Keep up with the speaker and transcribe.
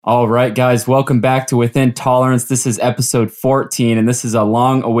All right, guys, welcome back to Within Tolerance. This is episode 14, and this is a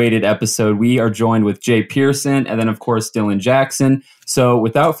long-awaited episode. We are joined with Jay Pearson and then, of course, Dylan Jackson. So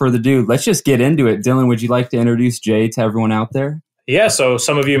without further ado, let's just get into it. Dylan, would you like to introduce Jay to everyone out there? Yeah, so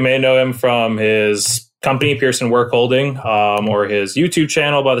some of you may know him from his company, Pearson Work Holding, or his YouTube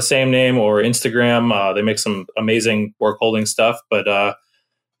channel by the same name, or Instagram. They make some amazing work holding stuff. But,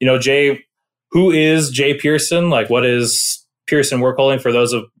 Jay, who is Jay Pearson? Like, what is Pearson Work Holding for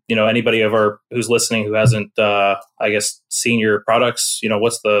those of, anybody who's listening who hasn't, seen your products?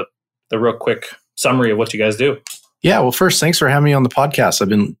 What's the real quick summary of what you guys do? Yeah, well, first, thanks for having me on the podcast. I've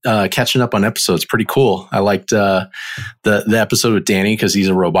been catching up on episodes. Pretty cool. I liked the episode with Danny because he's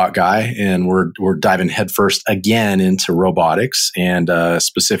a robot guy, and we're diving headfirst again into robotics, and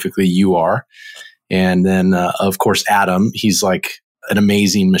specifically UR. And then, of course, Adam. He's like an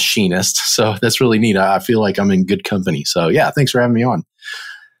amazing machinist. So that's really neat. I feel like I'm in good company. So yeah, thanks for having me on.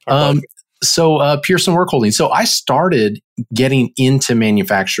 Pearson Work Holding. So I started getting into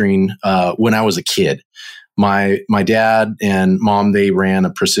manufacturing when I was a kid. My dad and mom, they ran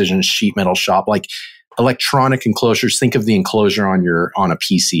a precision sheet metal shop, like electronic enclosures. Think of the enclosure on a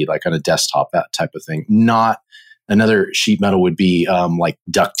PC, like on a desktop, that type of thing. Not another sheet metal would be like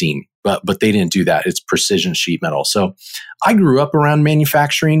ducting, but they didn't do that. It's precision sheet metal. So I grew up around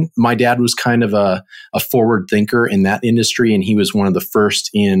manufacturing. My dad was kind of a forward thinker in that industry, and he was one of the first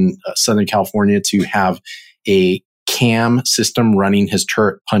in Southern California to have a CAM system running his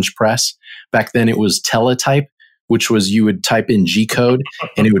turret punch press. Back then it was teletype, which was you would type in G code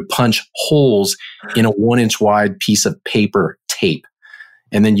and it would punch holes in a 1-inch wide piece of paper tape.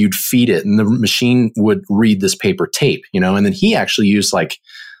 And then you'd feed it and the machine would read this paper tape, and then he actually used like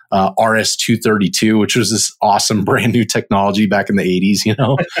RS-232, which was this awesome brand new technology back in the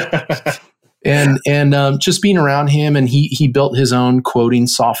 80s, And just being around him, and he built his own quoting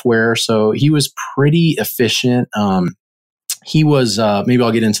software, so he was pretty efficient. He was maybe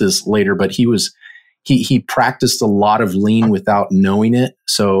I'll get into this later, but he practiced a lot of lean without knowing it.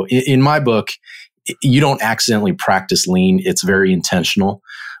 So in my book, you don't accidentally practice lean; it's very intentional.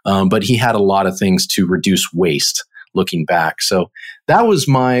 But he had a lot of things to reduce waste. Looking back, so that was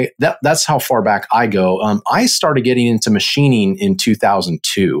that's how far back I go. I started getting into machining in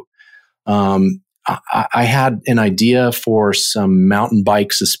 2002. I had an idea for some mountain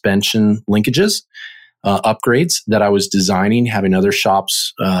bike suspension linkages, upgrades that I was designing, having other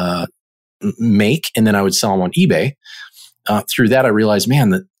shops make, and then I would sell them on eBay. Through that, I realized,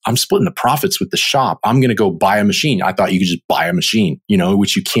 man, that I'm splitting the profits with the shop. I'm going to go buy a machine. I thought you could just buy a machine,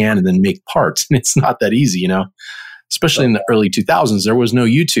 which you can, and then make parts. And it's not that easy, especially in the early 2000s. There was no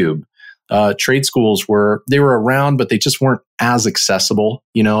YouTube. Trade schools were around, but they just weren't as accessible,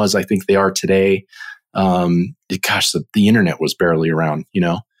 as I think they are today. The internet was barely around,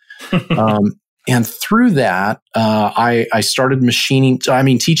 and through that, I started machining.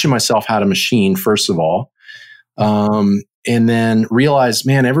 Teaching myself how to machine, first of all, and then realized,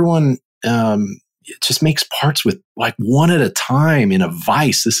 man, everyone just makes parts with like one at a time in a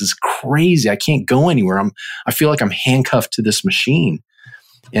vise. This is crazy. I can't go anywhere. I feel like I'm handcuffed to this machine.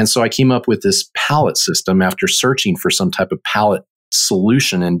 And so I came up with this pallet system after searching for some type of pallet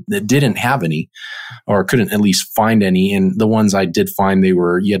solution, and it didn't have any, or couldn't at least find any. And the ones I did find,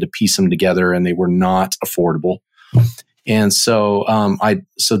 you had to piece them together, and they were not affordable. And so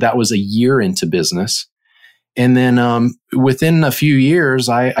so that was a year into business. And then within a few years,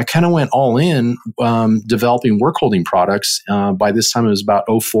 I kind of went all in developing work holding products. By this time, it was about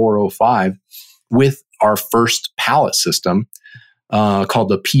 04, 05, with our first pallet system called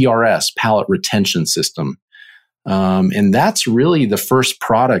the PRS, Pallet Retention System. And that's really the first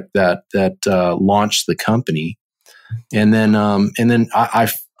product that launched the company. And then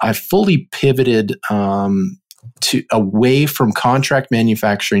I fully pivoted away from contract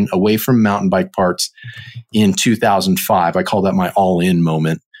manufacturing, away from mountain bike parts in 2005. I call that my all-in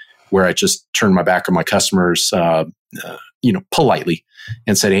moment, where I just turned my back on my customers, politely,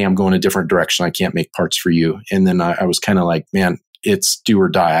 and said, "Hey, I'm going a different direction. I can't make parts for you." And then I was kind of like, "Man, it's do or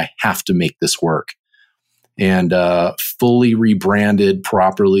die. I have to make this work." And fully rebranded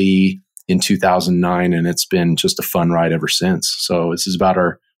properly in 2009, and it's been just a fun ride ever since. So this is about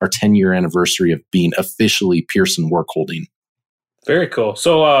our 10-year anniversary of being officially Pearson Work Holding. Very cool.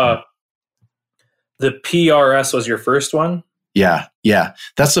 So the PRS was your first one? Yeah.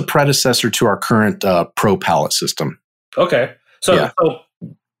 That's the predecessor to our current Pro Pallet system. Okay. So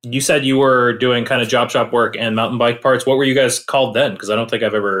you said you were doing kind of job shop work and mountain bike parts. What were you guys called then? Because I don't think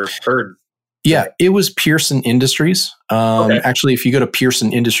I've ever heard. Yeah, it was Pearson Industries. Actually, if you go to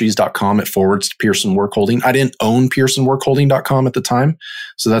pearsonindustries.com, it forwards to Pearson Work Holding. I didn't own pearsonworkholding.com at the time.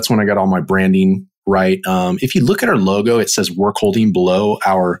 So that's when I got all my branding right. If you look at our logo, it says Work Holding below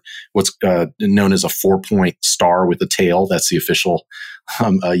our what's known as a 4-point star with a tail. That's the official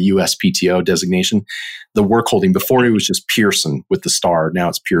USPTO designation. The Work Holding, before it was just Pearson with the star. Now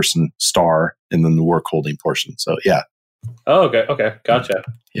it's Pearson star and then the Work Holding portion. So yeah. Oh, okay. Gotcha.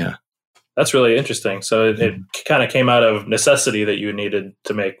 Yeah. That's really interesting. So it kind of came out of necessity that you needed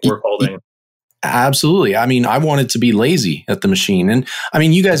to make Work Holding. Absolutely. I mean, I wanted to be lazy at the machine. And I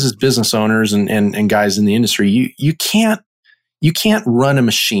mean, you guys as business owners and guys in the industry, you can't run a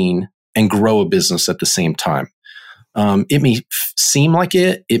machine and grow a business at the same time. It may seem like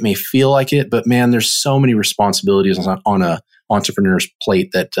it may feel like it, but man, there's so many responsibilities on a entrepreneur's plate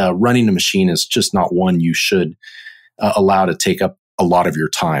that running a machine is just not one you should allow to take up a lot of your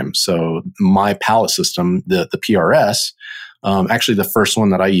time. So my pallet system, the PRS, actually the first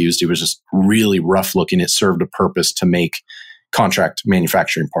one that I used, it was just really rough looking. It served a purpose to make contract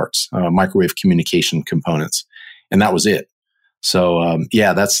manufacturing parts, microwave communication components, and that was it. So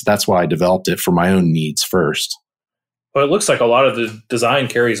that's why I developed it for my own needs first. Well, it looks like a lot of the design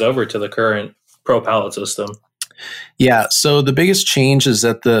carries over to the current Pro Pallet system. Yeah. So the biggest change is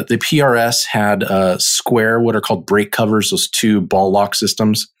that the PRS had square, what are called brake covers, those two ball lock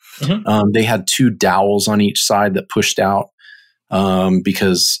systems. Mm-hmm. They had two dowels on each side that pushed out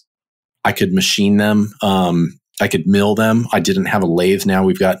because I could machine them. I could mill them. I didn't have a lathe. Now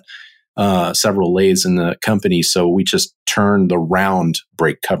we've got several lathes in the company. So we just turned the round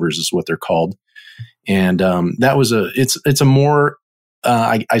brake covers is what they're called. And that was it's a more,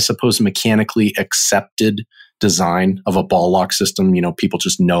 I suppose, mechanically accepted design of a ball lock system. You know, people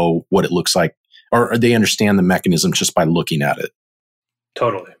just know what it looks like, or they understand the mechanism just by looking at it.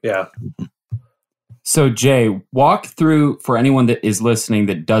 Totally. Yeah. So Jay, walk through, for anyone that is listening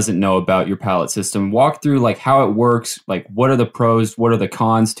that doesn't know about your pallet system, walk through like how it works, like what are the pros, what are the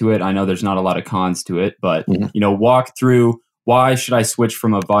cons to it? I know there's not a lot of cons to it, but walk through why should I switch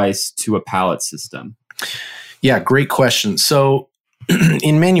from a vise to a pallet system? Yeah, great question. So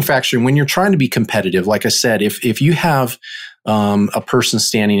in manufacturing, when you're trying to be competitive, like I said, if you have a person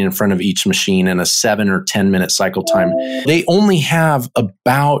standing in front of each machine and a 7 or 10 minute cycle time, they only have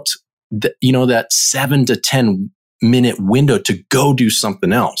about that 7 to 10 minute window to go do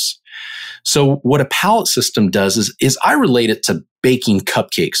something else. So what a pallet system does is I relate it to baking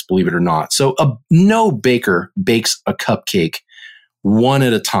cupcakes, believe it or not. So no baker bakes a cupcake one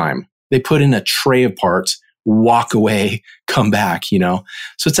at a time. They put in a tray of parts, walk away, come back, So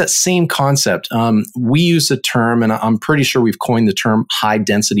it's that same concept. We use the term, and I'm pretty sure we've coined the term high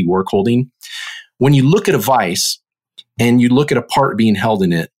density work holding. When you look at a vise and you look at a part being held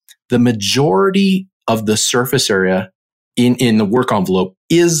in it, the majority of the surface area in the work envelope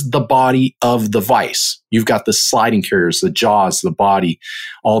is the body of the vise. You've got the sliding carriers, the jaws, the body,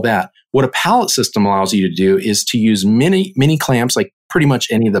 all that. What a pallet system allows you to do is to use mini clamps, like pretty much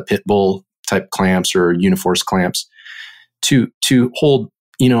any of the Pitbull type clamps or Uniforce clamps, to hold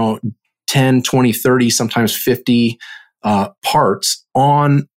 10, 20, 30, sometimes 50 parts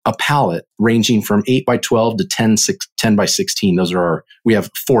on a pallet ranging from 8 by 12 to 10 by 16. We have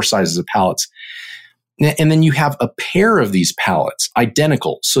 4 sizes of pallets. And then you have a pair of these pallets,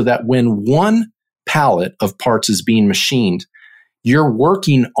 identical, so that when one pallet of parts is being machined, you're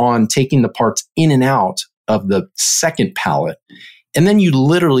working on taking the parts in and out of the second pallet. And then you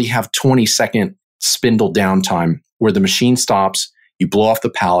literally have 20-second spindle downtime where the machine stops, you blow off the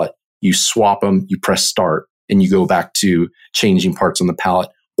pallet, you swap them, you press start, and you go back to changing parts on the pallet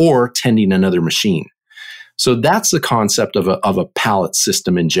or tending another machine. So that's the concept of a pallet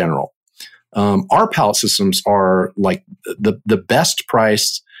system in general. Our pallet systems are like the best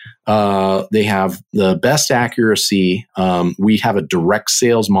priced. They have the best accuracy. We have a direct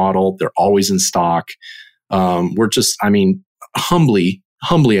sales model. They're always in stock. We're just, humbly,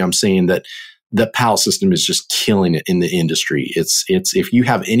 I'm saying that the pallet system is just killing it in the industry. It's if you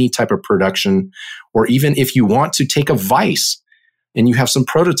have any type of production, or even if you want to take a vise and you have some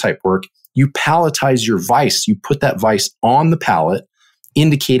prototype work, you palletize your vise. You put that vise on the pallet,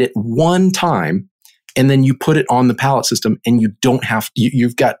 indicate it one time, and then you put it on the pallet system, and you don't have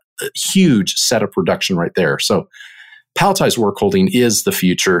you've got a huge set of production right there. So palletized work holding is the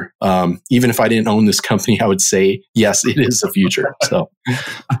future. Even if I didn't own this company, I would say, yes, it is the future. So,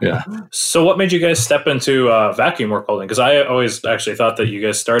 yeah. So what made you guys step into vacuum work holding? Because I always actually thought that you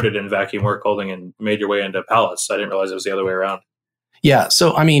guys started in vacuum work holding and made your way into pallets. I didn't realize it was the other way around. Yeah.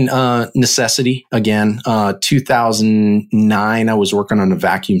 So, I mean, necessity again, 2009, I was working on a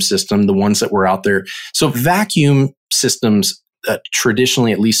vacuum system, the ones that were out there. So vacuum systems,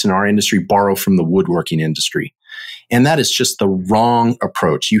 traditionally, at least in our industry, borrow from the woodworking industry. And that is just the wrong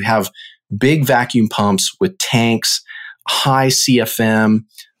approach. You have big vacuum pumps with tanks, high CFM,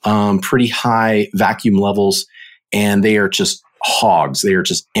 pretty high vacuum levels, and they are just hogs. They are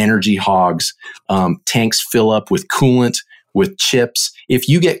just energy hogs. Tanks fill up with coolant, with chips. If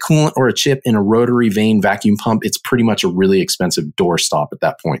you get coolant or a chip in a rotary vane vacuum pump, it's pretty much a really expensive doorstop at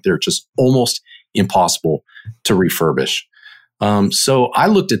that point. They're just almost impossible to refurbish. So I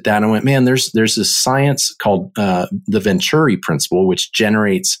looked at that and went, man, there's this science called the Venturi principle, which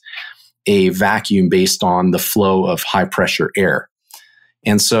generates a vacuum based on the flow of high pressure air.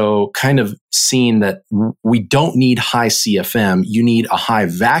 And so kind of seeing that we don't need high CFM, you need a high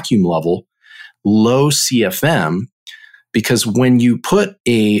vacuum level, low CFM, because when you put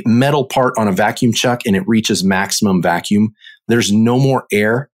a metal part on a vacuum chuck and it reaches maximum vacuum, there's no more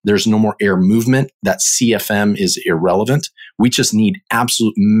air. There's no more air movement. That CFM is irrelevant. We just need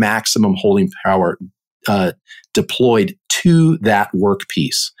absolute maximum holding power deployed to that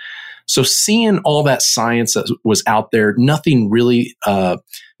workpiece. So seeing all that science that was out there, nothing really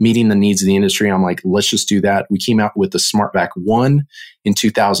meeting the needs of the industry, I'm like, let's just do that. We came out with the SmartVac 1 in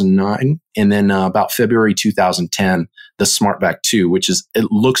 2009. And then about February 2010, the SmartVac 2, which is, it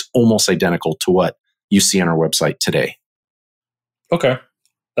looks almost identical to what you see on our website today. Okay.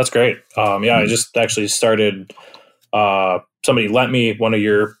 That's great. I just actually started, somebody lent me one of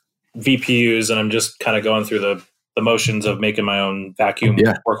your VPUs and I'm just kind of going through the motions of making my own vacuum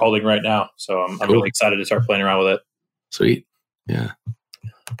work holding right now. So I'm really excited to start playing around with it. Sweet. Yeah.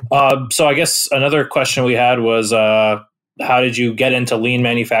 So I guess another question we had was, how did you get into lean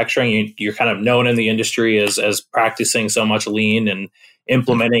manufacturing? You're kind of known in the industry as practicing so much lean and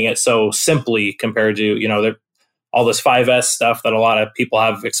implementing it so simply compared to, all this 5S stuff that a lot of people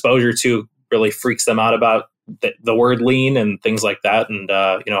have exposure to really freaks them out about the word lean and things like that. And,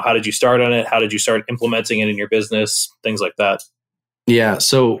 how did you start on it? How did you start implementing it in your business? Things like that. Yeah.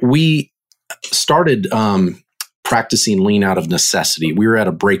 So we started practicing lean out of necessity. We were at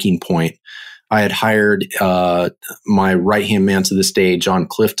a breaking point. I had hired my right-hand man to this day, John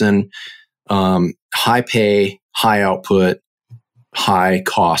Clifton, high pay, high output, high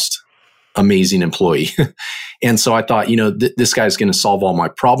cost, amazing employee. And so I thought, this guy's going to solve all my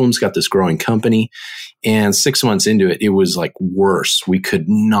problems, got this growing company. And 6 months into it, it was like worse. We could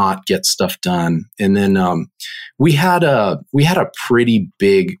not get stuff done. And then we had a pretty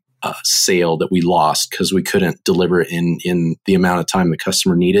big sale that we lost because we couldn't deliver it in the amount of time the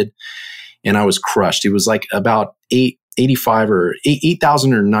customer needed. And I was crushed. It was like about $8,000 or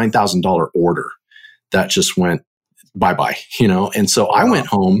 $9,000 order that just went bye-bye, And so I went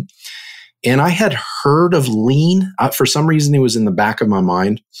home and I had heard of lean. For some reason, it was in the back of my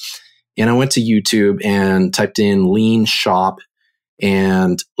mind. And I went to YouTube and typed in lean shop,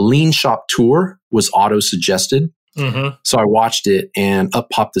 and lean shop tour was auto-suggested. Mm-hmm. So I watched it and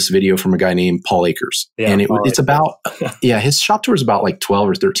up popped this video from a guy named Paul Akers. Yeah, and it's about, his shop tour is about like 12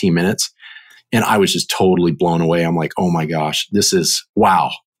 or 13 minutes. And I was just totally blown away. I'm like, oh my gosh, this is,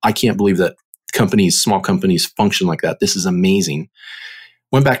 wow. I can't believe that small companies function like that. This is amazing.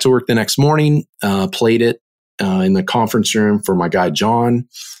 Went back to work the next morning, played it in the conference room for my guy, John.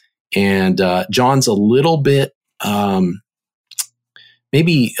 And John's a little bit,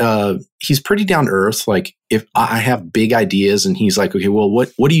 he's pretty down to earth. Like if I have big ideas and he's like, okay, well,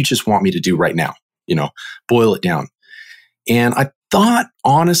 what do you just want me to do right now? Boil it down. And I thought,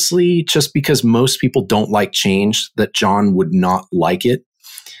 honestly, just because most people don't like change, that John would not like it.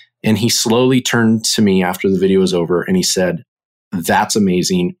 And he slowly turned to me after the video was over and he said, that's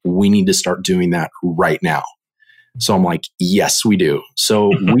amazing. We need to start doing that right now. So I'm like, yes, we do.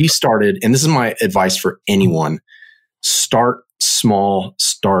 So we started, and this is my advice for anyone, start small,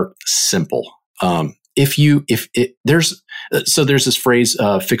 start simple. There's this phrase,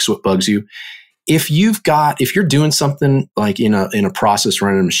 fix what bugs you. If you're doing something like in a process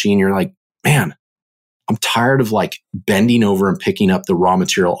running a machine, you're like, man, I'm tired of like bending over and picking up the raw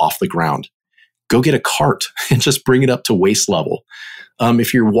material off the ground. Go get a cart and just bring it up to waist level.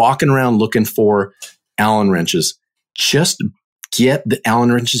 If you're walking around looking for Allen wrenches, just get the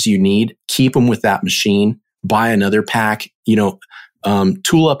Allen wrenches you need, keep them with that machine, buy another pack,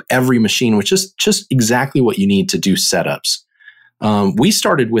 tool up every machine, which is just exactly what you need to do setups. We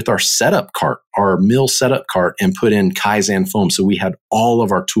started with our setup cart, our mill setup cart, and put in Kaizen foam. So we had all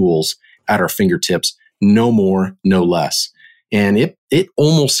of our tools at our fingertips, no more, no less. And it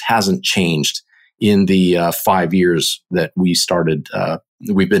almost hasn't changed in the 5 years that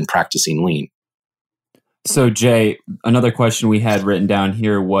we've been practicing lean. So, Jay, another question we had written down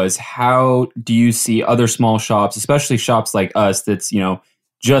here was, how do you see other small shops, especially shops like us, that's,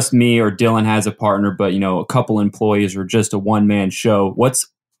 just me or Dylan has a partner, but, a couple employees or just a one-man show? What's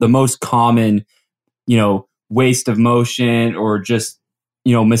the most common, waste of motion or just,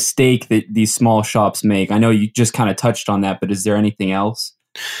 mistake that these small shops make? I know you just kind of touched on that, but is there anything else?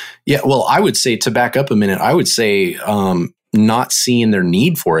 Yeah, well, I would say, to back up a minute, I would say not seeing their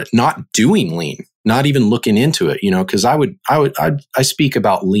need for it, not doing lean, not even looking into it, because I speak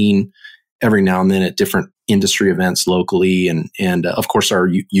about lean every now and then at different industry events locally and of course our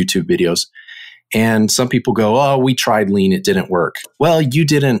YouTube videos. And some people go, "Oh, we tried lean, it didn't work." Well, you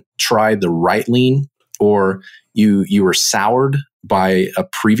didn't try the right lean, or you were soured by a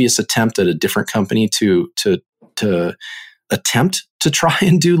previous attempt at a different company to attempt to try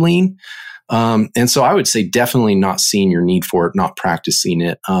and do lean. And so I would say definitely not seeing your need for it, not practicing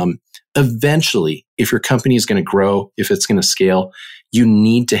it. Eventually, if your company is going to grow, if it's going to scale, you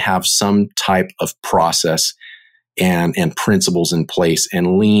need to have some type of process and principles in place.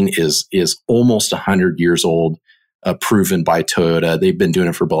 And lean is almost 100 years old, proven by Toyota. They've been doing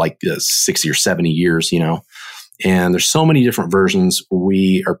it for like 60 or 70 years, and there's so many different versions.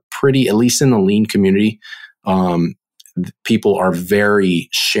 We are pretty, at least in the lean community, people are very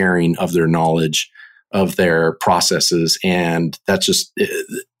sharing of their knowledge, of their processes. And that's just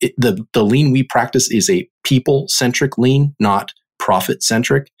the lean we practice is a people-centric lean, not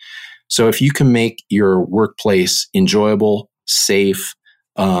profit-centric. So if you can make your workplace enjoyable, safe,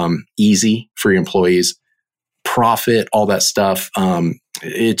 easy for your employees, profit, all that stuff,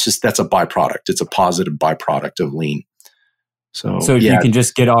 that's a byproduct. It's a positive byproduct of lean. So if you can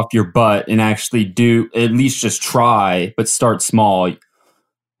just get off your butt and actually do, at least just try, but start small.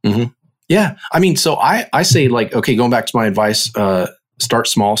 Mm-hmm. Yeah. I mean, so I say, like, okay, going back to my advice, start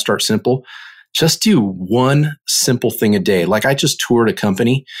small, start simple. Just do one simple thing a day. Like, I just toured a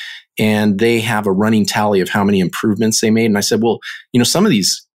company and they have a running tally of how many improvements they made. And I said, well, some of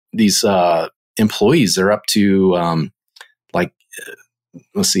these employees, they're up to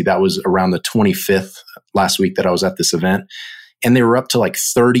let's see, that was around the 25th last week that I was at this event. And they were up to like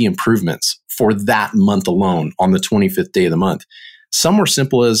 30 improvements for that month alone on the 25th day of the month. Some were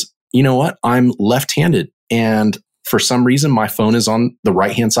simple as, you know what, I'm left-handed, and for some reason my phone is on the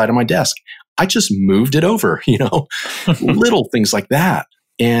right-hand side of my desk. I just moved it over, little things like that.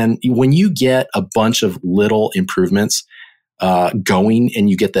 And when you get a bunch of little improvements going, and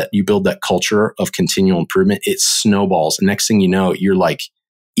you build that culture of continual improvement, it snowballs. And next thing you know, you're like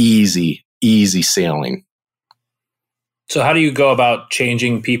easy sailing. So how do you go about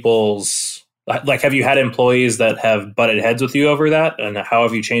changing people's, like, have you had employees that have butted heads with you over that? And how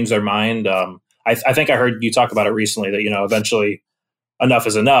have you changed their mind? I think I heard you talk about it recently that, eventually enough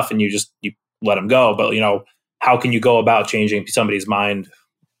is enough and you let them go. But, how can you go about changing somebody's mind?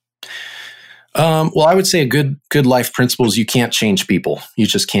 Well, I would say a good life principle is you can't change people. You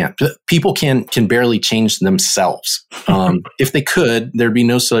just can't. People can barely change themselves. If they could, there'd be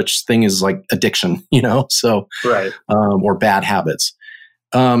no such thing as like addiction, so, right. Or bad habits.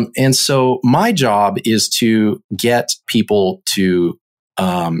 And so my job is to get people to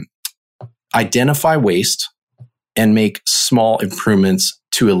identify waste and make small improvements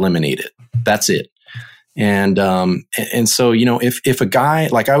to eliminate it. That's it. And so, if a guy,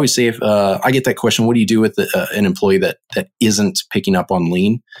 like I always say, if I get that question, what do you do with an employee that isn't picking up on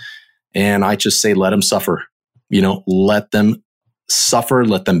lean? And I just say, let them suffer, let them suffer,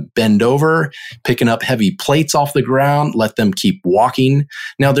 let them bend over, picking up heavy plates off the ground, let them keep walking.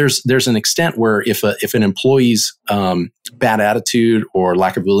 Now there's an extent where if an employee's bad attitude or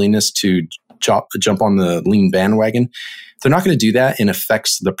lack of willingness to jump on the lean bandwagon, if they're not going to do that and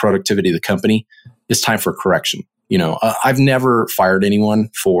affects the productivity of the company, it's time for correction. I've never fired anyone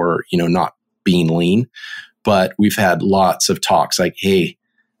for, not being lean, but we've had lots of talks like, hey,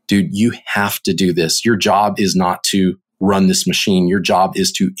 dude, you have to do this. Your job is not to run this machine. Your job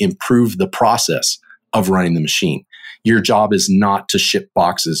is to improve the process of running the machine. Your job is not to ship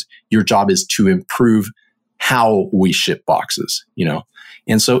boxes. Your job is to improve how we ship boxes,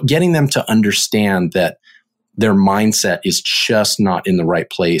 And so getting them to understand that their mindset is just not in the right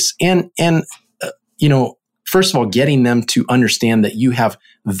place. And first of all, getting them to understand that you have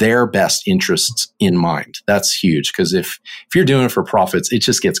their best interests in mind. That's huge, because if you're doing it for profits, it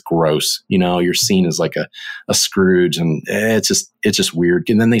just gets gross. You're seen as like a Scrooge, and it's just weird.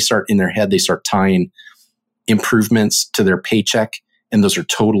 And then they start tying improvements to their paycheck, and those are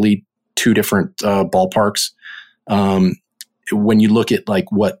totally two different ballparks. when you look at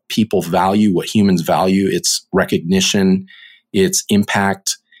like what people value, what humans value, it's recognition, it's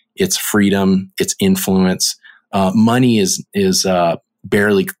impact, it's freedom, it's influence. Money is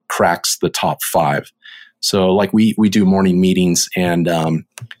barely cracks the top 5. So like we do morning meetings, and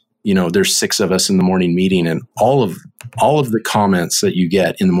there's 6 of us in the morning meeting, and all of the comments that you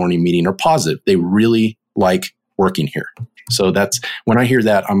get in the morning meeting are positive. They really like working here. So that's when I hear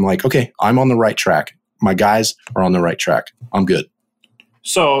that, I'm like, okay, I'm on the right track. My guys are on the right track. I'm good.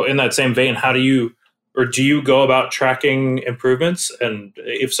 So in that same vein, do you go about tracking improvements? And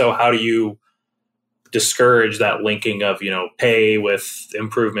if so, how do you discourage that linking of, pay with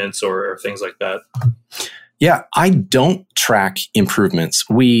improvements or things like that? Yeah, I don't track improvements.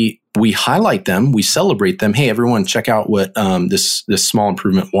 We highlight them. We celebrate them. Hey, everyone, check out what this small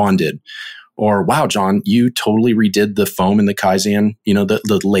improvement Juan did. Or, wow, John, you totally redid the foam in the Kaizen,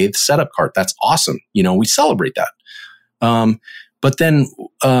 the lathe setup cart. That's awesome. We celebrate that. But then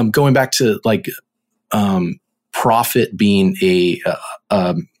going back to like profit being a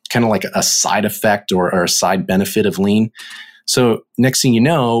kind of like a side effect or a side benefit of lean. So next thing you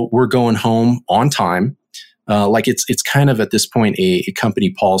know, we're going home on time. Like it's kind of at this point a company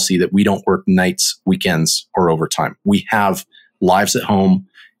policy that we don't work nights, weekends, or overtime. We have lives at home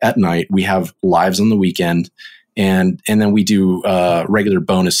at night. We have lives on the weekend, and then we do regular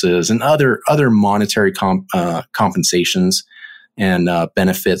bonuses and other monetary compensations and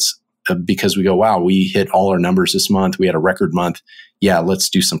benefits because we go, wow, we hit all our numbers this month. We had a record month. Yeah, let's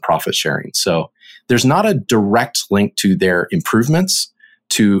do some profit sharing. So there's not a direct link to their improvements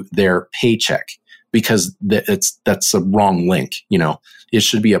to their paycheck, because that's a wrong link. It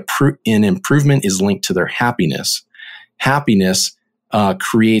should be an improvement is linked to their happiness. Happiness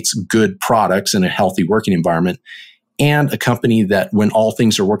creates good products and a healthy working environment, and a company that when all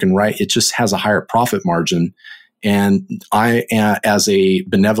things are working right, it just has a higher profit margin. And I, as a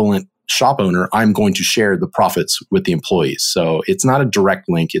benevolent shop owner, I'm going to share the profits with the employees. So it's not a direct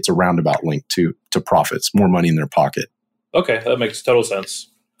link. It's a roundabout link to profits, more money in their pocket. Okay, that makes total sense.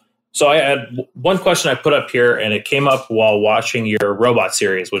 So I had one question I put up here, and it came up while watching your robot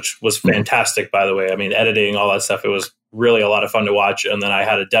series, which was fantastic, by the way. I mean, editing, all that stuff, it was really a lot of fun to watch. And then I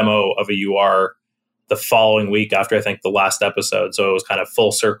had a demo of a UR the following week after, I think, the last episode. So it was kind of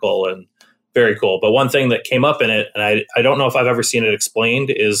full circle and very cool. But one thing that came up in it, and I don't know if I've ever seen it explained,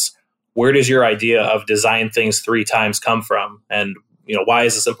 is where does your idea of design things 3 times come from? And, why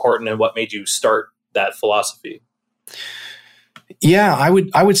is this important, and what made you start that philosophy? Yeah, I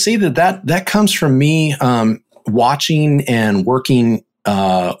would say that comes from me watching and working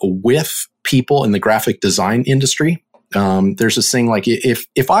with people in the graphic design industry. There's this thing like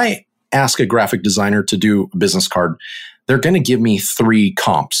if I ask a graphic designer to do a business card, they're going to give me 3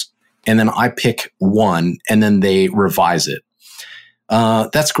 comps, and then I pick one, and then they revise it.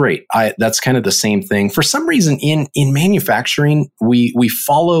 That's great. That's kind of the same thing. For some reason, in manufacturing, we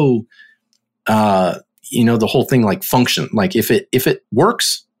follow. The whole thing like function, like if it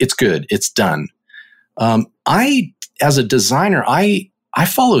works, it's good, it's done. As a designer, I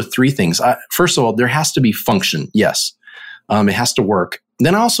follow 3 things. First of all, there has to be function. Yes. It has to work.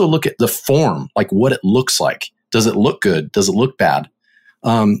 Then I also look at the form, like what it looks like. Does it look good? Does it look bad?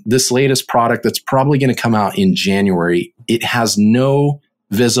 This latest product that's probably going to come out in January, it has no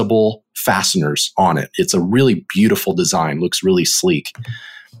visible fasteners on it. It's a really beautiful design, looks really sleek.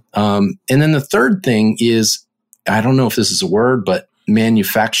 And then the third thing is, I don't know if this is a word, but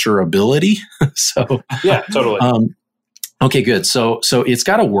manufacturability. So yeah, totally. Okay, good. So it's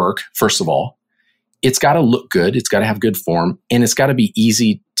got to work. First of all, it's got to look good. It's got to have good form, and it's got to be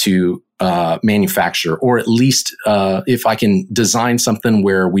easy to manufacture, or at least if I can design something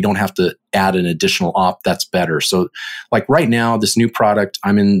where we don't have to add an additional op, that's better. So like right now, this new product,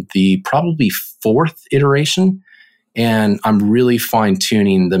 I'm in the probably 4th iteration, and I'm really fine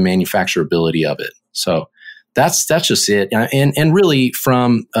tuning the manufacturability of it. So that's just it. And really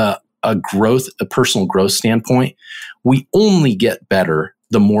from a personal growth standpoint, we only get better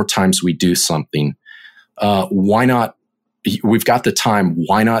the more times we do something. Why not? We've got the time.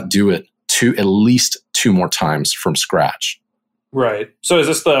 Why not do it at least 2 more times from scratch? Right. So is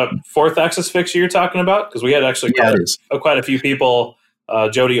this the 4th Axis fixture you're talking about? Because we had actually quite a few people,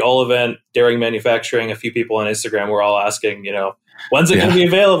 Jody Oliphant, Daring Manufacturing, a few people on Instagram were all asking, when's it going to be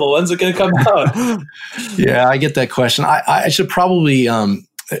available? When's it going to come out? Yeah, I get that question. I should probably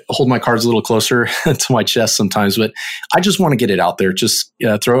hold my cards a little closer to my chest sometimes, but I just want to get it out there. Just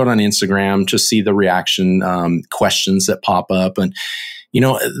throw it on Instagram, just see the reaction, questions that pop up. And,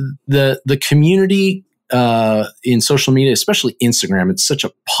 the community in social media, especially Instagram, it's such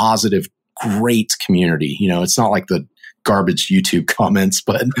a positive, great community. It's not like the garbage YouTube comments,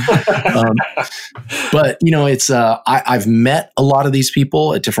 but it's I've met a lot of these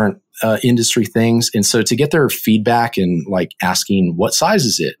people at different industry things, and so to get their feedback and like asking what size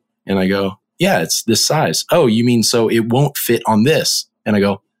is it, and I go, yeah, it's this size. Oh, you mean so it won't fit on this? And I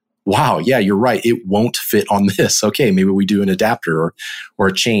go, wow, yeah, you're right. It won't fit on this. Okay, maybe we do an adapter or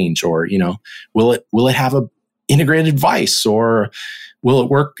a change, or will it have a integrated vise, or will it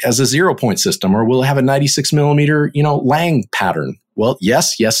work as a 0-point system, or will it have a 96 millimeter Lang pattern? Well,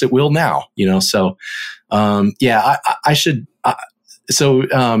 yes, it will now. So I should.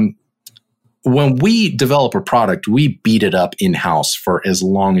 When we develop a product, we beat it up in-house for as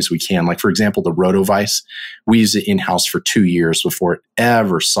long as we can. Like, for example, the RotoVice, we use it in-house for 2 years before it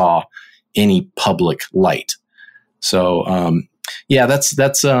ever saw any public light. So,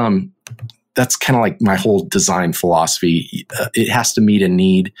 that's kind of like my whole design philosophy. It has to meet a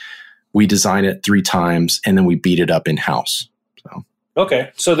need. We design it 3 times, and then we beat it up in-house. So.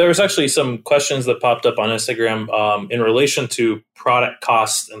 Okay. So there was actually some questions that popped up on Instagram in relation to product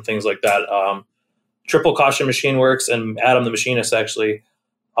costs and things like that. Triple Caution Machine Works and Adam the Machinist, actually.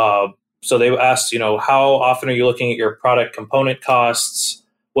 So they asked, how often are you looking at your product component costs?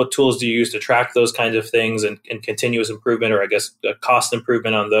 What tools do you use to track those kinds of things and continuous improvement, or I guess cost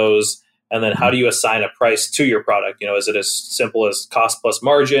improvement on those? And then how do you assign a price to your product? Is it as simple as cost plus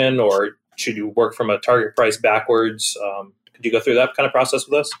margin, or should you work from a target price backwards? Could you go through that kind of process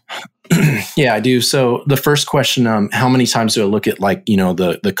with us? Yeah, I do. So the first question, how many times do I look at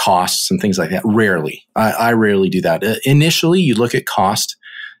the costs and things like that? Rarely. I rarely do that. Initially, you look at cost,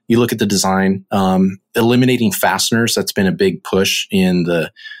 you look at the design, eliminating fasteners. That's been a big push in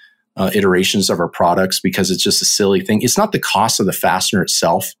the iterations of our products, because it's just a silly thing. It's not the cost of the fastener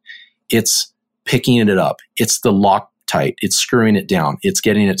itself. It's picking it up. It's the Loctite. It's screwing it down. It's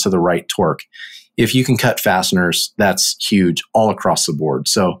getting it to the right torque. If you can cut fasteners, that's huge all across the board.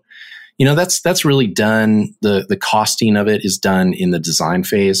 So, that's really done. The costing of it is done in the design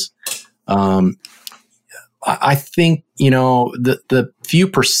phase. I think, the few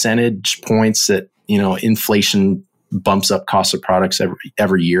percentage points that, inflation bumps up cost of products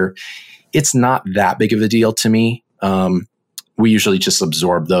every year, it's not that big of a deal to me. We usually just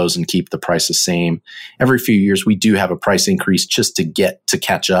absorb those and keep the price the same. Every few years, we do have a price increase just to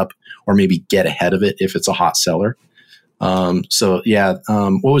catch up, or maybe get ahead of it if it's a hot seller. What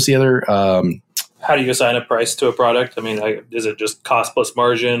was the other? How do you assign a price to a product? I mean, is it just cost plus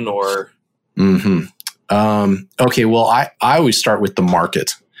margin, or? Okay, well, I always start with the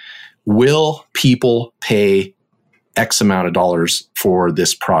market. Will people pay X amount of dollars for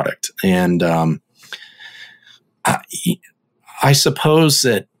this product? And I suppose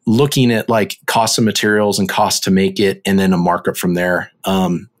that looking at like cost of materials and cost to make it, and then a markup from there,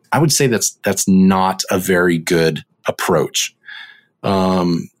 I would say that's not a very good approach,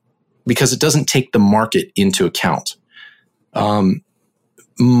 because it doesn't take the market into account. The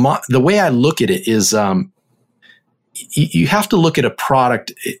way I look at it is, you have to look at a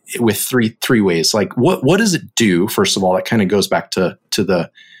product with three ways. Like, what does it do? First of all, that kind of goes back to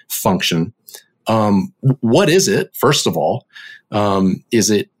the function. What is it? First of all, is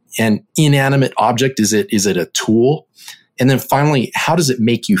it an inanimate object? Is it a tool? And then finally, how does it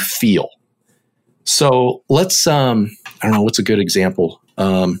make you feel? So let's, I don't know, what's a good example?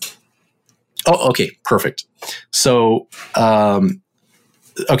 Okay, perfect. So, so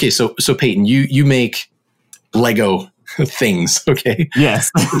Peyton, you make Lego things, okay?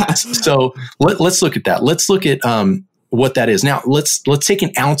 Yes. So let's look at that. Let's look at what that is. Now, let's take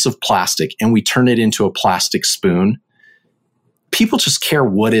an ounce of plastic and we turn it into a plastic spoon. People just care,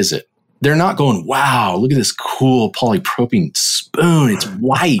 what is it? They're not going, wow, look at this cool polypropylene spoon. It's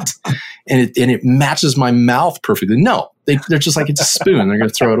white and it matches my mouth perfectly. No, they're just like, it's a spoon. They're going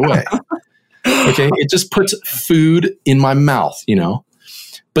to throw it away. Okay. It just puts food in my mouth,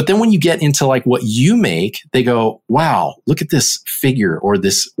 But then when you get into like what you make, they go, wow, look at this figure or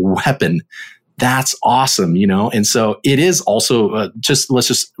this weapon. That's awesome, And so it is also let's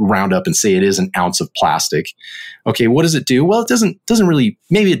just round up and say it is an ounce of plastic. Okay, what does it do? Well, it doesn't really,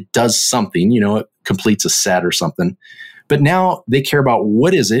 maybe it does something, it completes a set or something. But now they care about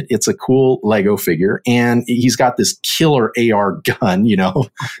what is it? It's a cool Lego figure and he's got this killer AR gun, no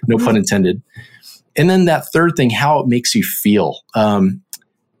pun intended. And then that third thing, how it makes you feel.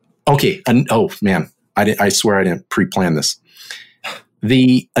 Okay, oh man, I swear I didn't pre-plan this.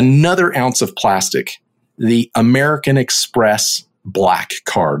 Another ounce of plastic, the American Express Black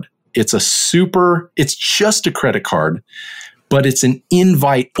Card. It's just a credit card, but it's an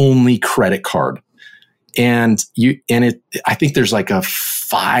invite-only credit card. I think there's like a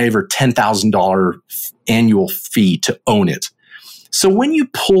 $5,000 or $10,000 annual fee to own it. So when you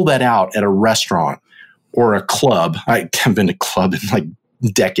pull that out at a restaurant or a club, I haven't been to a club in like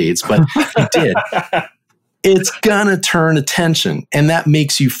decades, but you did. It's gonna turn attention, and that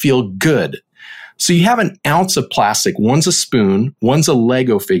makes you feel good. So you have an ounce of plastic. One's a spoon, one's a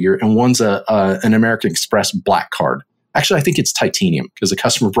Lego figure, and one's an American Express black card. Actually, I think it's titanium because the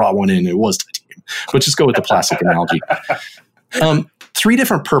customer brought one in and it was titanium. But just go with the plastic analogy. 3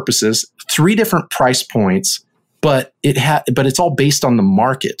 different purposes, 3 different price points, but it's all based on the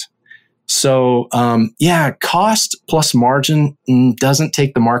market. So, cost plus margin doesn't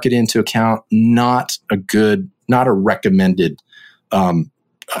take the market into account. Not a recommended,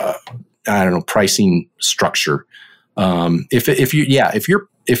 pricing structure.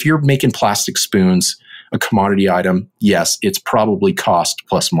 If you're making plastic spoons, a commodity item, yes, it's probably cost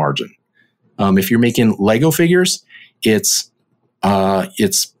plus margin. If you're making Lego figures, it's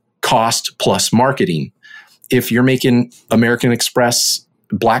cost plus marketing. If you're making American Express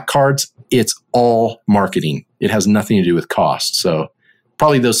black cards, it's all marketing. It has nothing to do with cost. So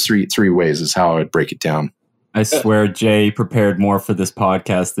probably those three ways is how I would break it down. I swear Jay prepared more for this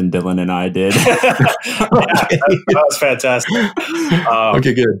podcast than Dylan and I did. That was fantastic.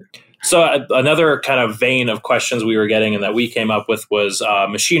 Okay, good. So another kind of vein of questions we were getting and that we came up with was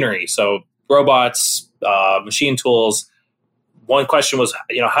machinery. So robots, machine tools. One question was,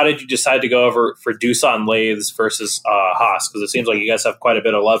 how did you decide to go over for Doosan lathes versus Haas? Because it seems like you guys have quite a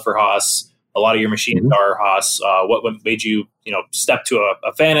bit of love for Haas. A lot of your machines are Haas. What made you, step to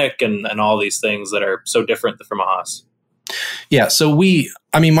a Fanuc and all these things that are so different from a Haas? Yeah. So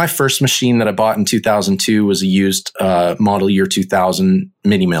my first machine that I bought in 2002 was a used model year 2000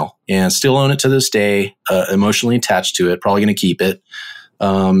 mini mill, and still own it to this day. Emotionally attached to it. Probably going to keep it.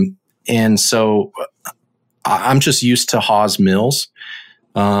 And so I'm just used to Haas mills.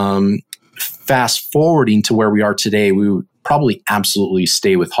 Fast forwarding to where we are today, we would probably absolutely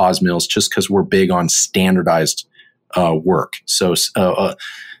stay with Haas mills just because we're big on standardized work. So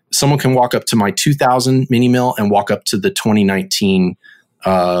someone can walk up to my 2000 mini mill and walk up to the 2019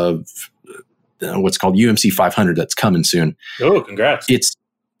 what's called UMC 500 that's coming soon. Oh, congrats.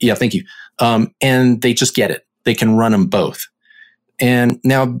 Thank you. And they just get it. They can run them both. And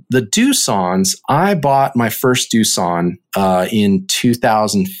now the Doosons, I bought my first Doosan in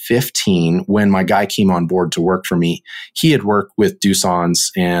 2015 when my guy came on board to work for me. He had worked with Doosons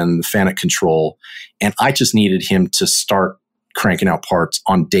and the Fanuc control, and I just needed him to start cranking out parts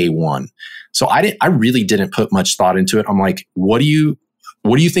on day one. So I really didn't put much thought into it. I'm like, what do you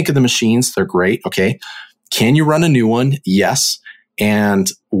think of the machines? They're great. Okay. Can you run a new one? Yes. And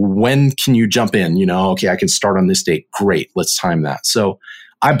when can you jump in? Okay, I can start on this date. Great. Let's time that. So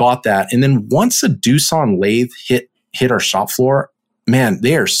I bought that. And then once a Doosan lathe hit our shop floor, man,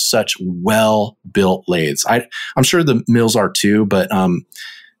 they are such well-built lathes. I'm sure the mills are too, but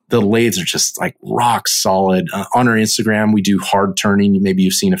the lathes are just like rock solid. On our Instagram, we do hard turning. Maybe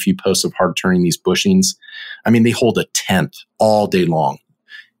you've seen a few posts of hard turning these bushings. They hold a tenth all day long.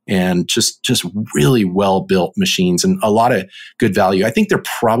 And just really well-built machines and a lot of good value. I think they're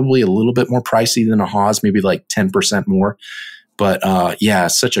probably a little bit more pricey than a Haas, maybe like 10% more. But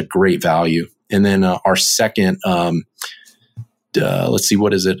such a great value. And then our second, let's see,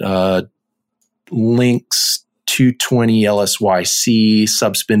 what is it? Lynx 220 LSYC,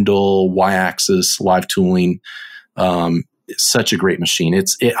 subspindle, Y-axis, live tooling. Such a great machine.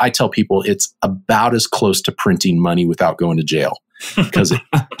 I tell people it's about as close to printing money without going to jail. Because it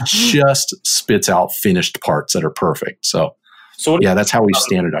just spits out finished parts that are perfect. So that's how we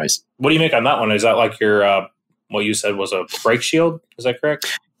standardize. What do you make on that one? Is that like your, what you said was a brake shield? Is that correct?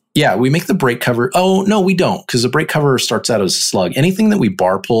 Yeah, we make the brake cover. Oh, no, we don't, because the brake cover starts out as a slug. Anything that we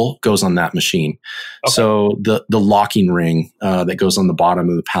bar pull goes on that machine. Okay. So the locking ring that goes on the bottom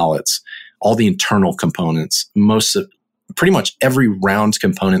of the pallets, all the internal components, pretty much every round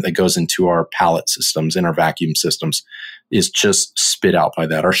component that goes into our pallet systems and our vacuum systems is just spit out by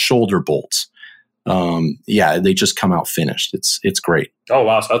that. Our shoulder bolts, they just come out finished. It's great. Oh,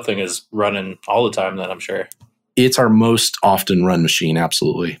 wow. So that thing is running all the time then, I'm sure. It's our most often run machine.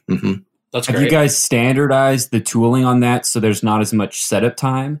 Absolutely. Mm-hmm. That's great. Have you guys standardized the tooling on that so there's not as much setup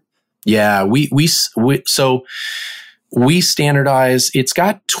time? Yeah, we standardize. It's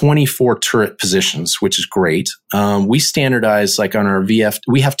got 24 turret positions, which is great. We standardize like on our VF.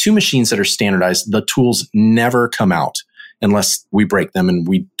 We have 2 machines that are standardized. The tools never come out unless we break them, and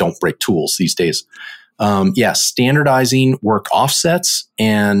we don't break tools these days. Standardizing work offsets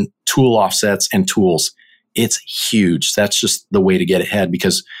and tool offsets and tools. It's huge. That's just the way to get ahead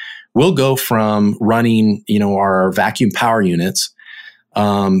because we'll go from running, our vacuum power units,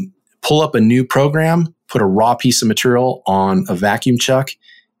 pull up a new program, put a raw piece of material on a vacuum chuck,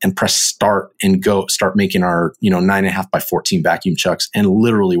 and press start and start making our 9.5 by 14 vacuum chucks, and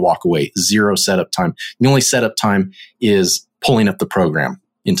literally walk away. Zero setup time. The only setup time is pulling up the program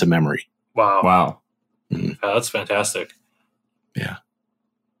into memory. Wow. Mm-hmm. That's fantastic. Yeah.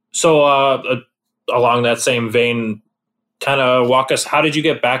 So along that same vein, kind of walk us, how did you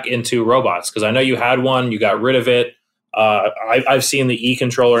get back into robots? Because I know you had one, you got rid of it. I've seen the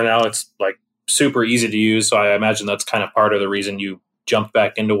e-controller now. It's like super easy to use. So I imagine that's kind of part of the reason you jumped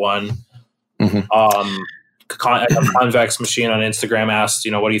back into one. Mm-hmm. Convex Machine on Instagram asked,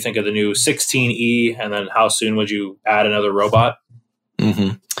 what do you think of the new 16E? And then how soon would you add another robot?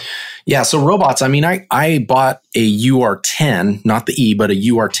 Mm-hmm. Yeah. So robots, I bought a UR10, not the E, but a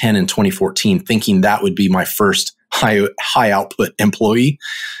UR10 in 2014, thinking that would be my first high output employee.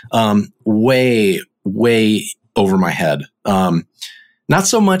 Way over my head. Not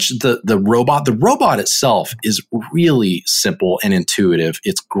so much the robot. The robot itself is really simple and intuitive.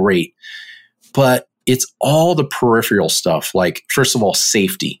 It's great, but it's all the peripheral stuff. Like, first of all,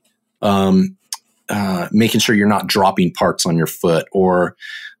 safety, making sure you're not dropping parts on your foot or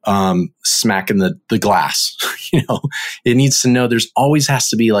smacking the glass. It needs to know there's always has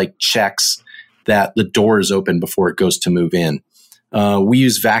to be like checks that the door is open before it goes to move in. We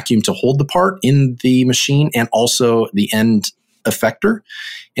use vacuum to hold the part in the machine and also the end effector.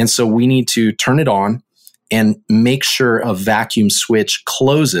 And so we need to turn it on and make sure a vacuum switch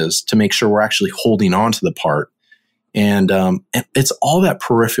closes to make sure we're actually holding on to the part. And it's all that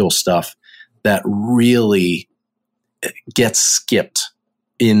peripheral stuff that really gets skipped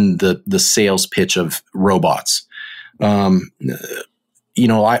in the sales pitch of robots. This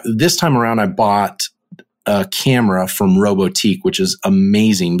time around, I bought a camera from Robotique, which is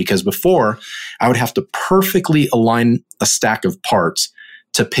amazing because before I would have to perfectly align a stack of parts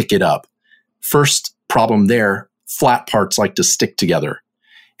to pick it up. First problem there, flat parts like to stick together.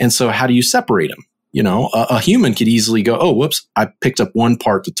 And so how do you separate them? A human could easily go, oh, whoops, I picked up one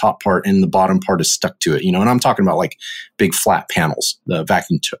part, the top part, and the bottom part is stuck to it. And I'm talking about like big flat panels, the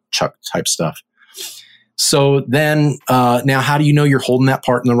vacuum chuck type stuff. So then now how do you know you're holding that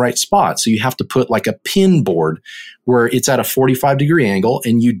part in the right spot? So you have to put like a pin board where it's at a 45-degree angle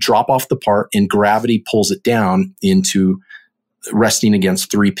and you drop off the part and gravity pulls it down into resting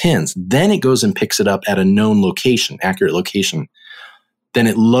against 3 pins. Then it goes and picks it up at a known location, accurate location. Then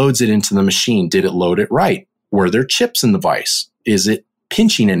it loads it into the machine. Did it load it right? Were there chips in the vise? Is it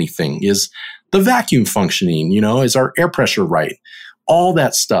pinching anything? Is the vacuum functioning? Is our air pressure right? All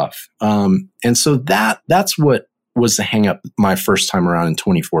that stuff. And so that's what was the hang up my first time around in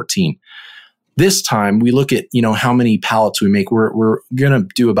 2014. This time we look at, how many pallets we make. We're going to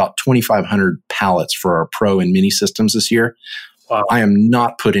do about 2,500 pallets for our Pro and Mini systems this year. Wow. I am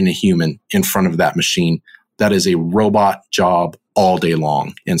not putting a human in front of that machine. That is a robot job all day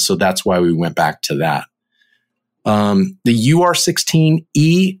long. And so that's why we went back to that. The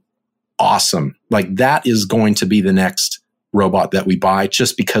UR16E, awesome. Like that is going to be the next robot that we buy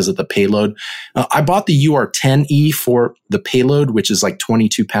just because of the payload. I bought the UR10E for the payload, which is like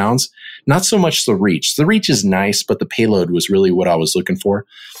 22 pounds. Not so much the reach. The reach is nice, but the payload was really what I was looking for.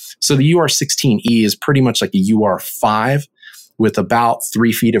 So the UR16E is pretty much like a UR5 with about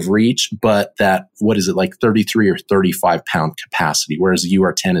 3 feet of reach, but that, like 33 or 35 pound capacity, whereas the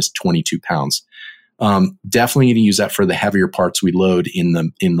UR10 is 22 pounds. Definitely going to use that for the heavier parts we load in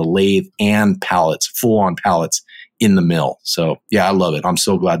the lathe and pallets, full on pallets in the mill. So yeah, I love it. I'm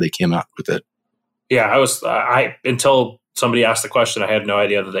so glad they came out with it. Yeah, I until somebody asked the question, I had no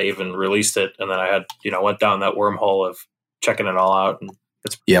idea that they even released it. And then I had, went down that wormhole of checking it all out, and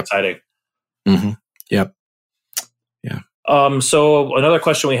it's exciting. Mm-hmm. Yep. Yeah. So another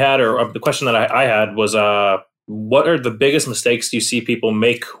question we had, or the question that I had was, what are the biggest mistakes you see people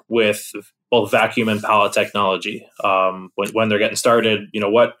make with both vacuum and pallet technology? When they're getting started,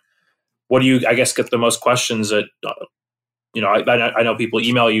 what do you, I guess, get the most questions that, I know people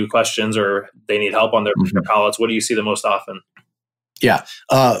email you questions or they need help on their pallets. What do you see the most often? Yeah.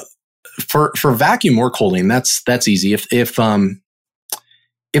 For vacuum work holding, that's easy. If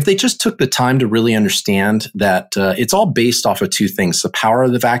they just took the time to really understand that it's all based off of 2 things: the power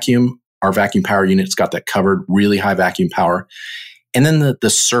of the vacuum, our vacuum power unit's got that covered, really high vacuum power, and then the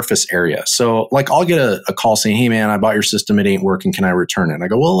surface area. So like I'll get a call saying, hey man, I bought your system, it ain't working, can I return it? And I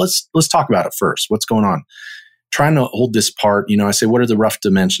go, well, let's talk about it first. What's going on? Trying to hold this part, I say, what are the rough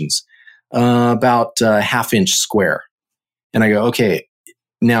dimensions? About a 1/2 inch square. And I go, okay,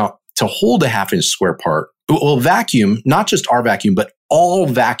 now to hold a 1/2 inch square part, well, vacuum, not just our vacuum, but all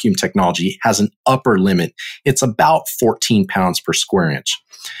vacuum technology has an upper limit. It's about 14 pounds per square inch.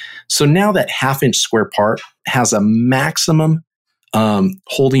 So now that half-inch square part has a maximum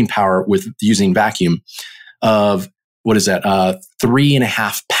holding power with using vacuum of,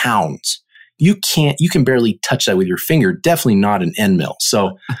 3.5 pounds. You can barely touch that with your finger, definitely not an end mill.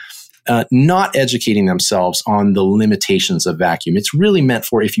 So not educating themselves on the limitations of vacuum. It's really meant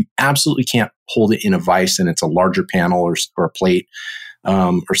for if you absolutely can't hold it in a vise and it's a larger panel or a plate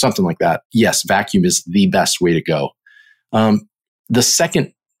or something like that. Yes, vacuum is the best way to go. The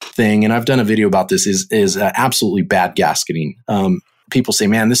second thing, and I've done a video about this, is absolutely bad gasketing. People say,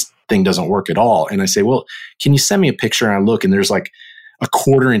 man, this thing doesn't work at all. And I say, well, can you send me a picture? And I look and there's like a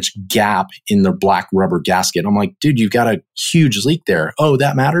 1/4 inch gap in the black rubber gasket. I'm like, dude, you've got a huge leak there. Oh,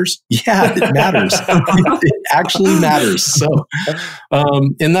 that matters? Yeah, it matters. It actually matters. So,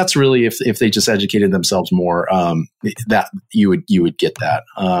 and that's really, if they just educated themselves more, that you would get that.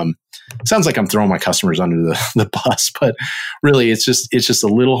 Sounds like I'm throwing my customers under the bus, but really it's just a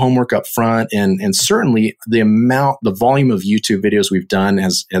little homework up front. And certainly the volume of YouTube videos we've done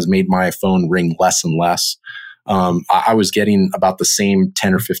has made my phone ring less and less. I was getting about the same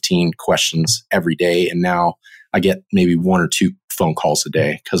 10 or 15 questions every day. And now I get maybe 1 or 2 phone calls a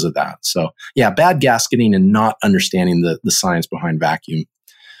day because of that. So yeah, bad gasketing and not understanding the science behind vacuum.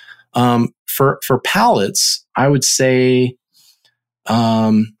 For pallets, I would say,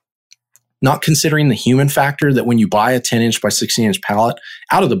 not considering the human factor, that when you buy a 10-inch by 16-inch pallet,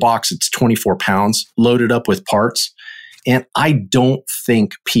 out of the box, it's 24 pounds loaded up with parts. And I don't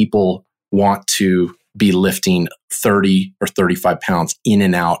think people want to be lifting 30 or 35 pounds in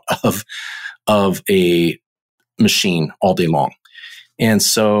and out of a machine all day long. And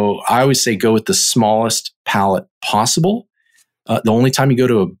so I always say go with the smallest pallet possible. The only time you go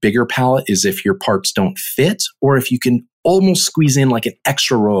to a bigger pallet is if your parts don't fit, or if you can almost squeeze in like an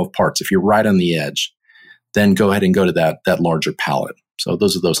extra row of parts. If you're right on the edge, then go ahead and go to that larger pallet. So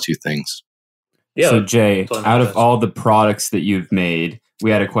those are those 2 things. Yeah. So Jay, out of all the products that you've made,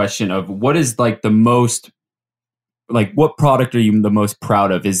 we had a question of what is like the most, like what product are you the most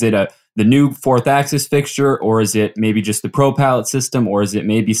proud of? Is it the new 4th axis fixture, or is it maybe just the Pro Pallet system, or is it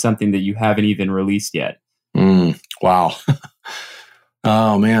maybe something that you haven't even released yet? Wow.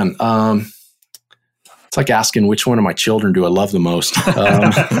 Oh man. It's like asking which one of my children do I love the most.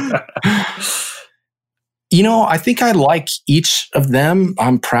 I think I like each of them.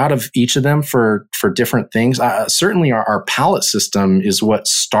 I'm proud of each of them for different things. Certainly our pallet system is what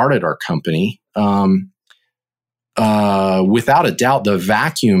started our company. Without a doubt, the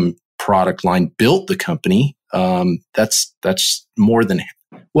vacuum product line built the company. That's more than,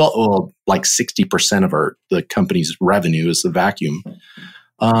 like 60% of the company's revenue is the vacuum.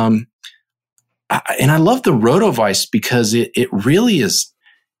 And I love the RotoVice because it really is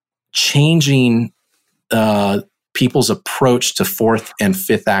changing people's approach to 4th and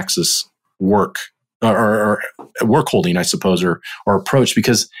 5th axis work or work holding, I suppose, or approach.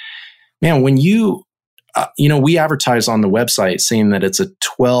 Because, man, when we advertise on the website saying that it's a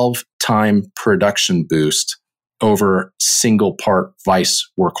 12-time production boost over single part vise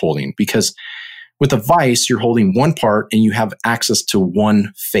work holding. Because with a vise, you're holding one part and you have access to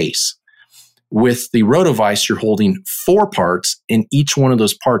one face. With the RotoVice, you're holding 4 parts, and each one of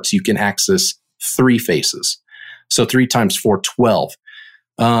those parts you can access 3 faces. So 3 times 4, 12.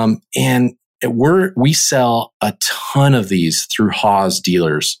 And we sell a ton of these through Haas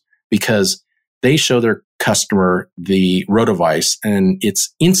dealers because they show their customer the RotoVice, and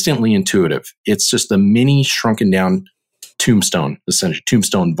it's instantly intuitive. It's just a mini shrunken down tombstone, essentially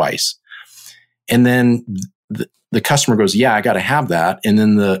tombstone vise. And then the customer goes, yeah, I got to have that. And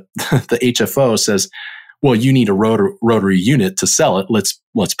then the HFO says, well, you need a rotary unit to sell it. Let's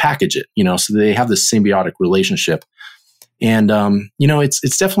package it, so they have this symbiotic relationship. And,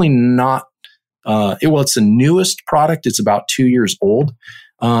 it's definitely not, it's the newest product. It's about 2 years old.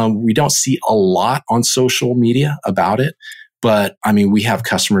 We don't see a lot on social media about it, but I mean, we have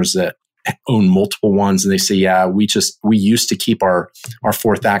customers that own multiple ones, and they say, yeah, we used to keep our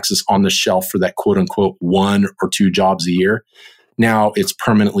 4th axis on the shelf for that quote unquote 1 or 2 jobs a year. Now it's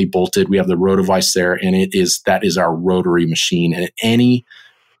permanently bolted. We have the RotoVice there, and that is our rotary machine. And any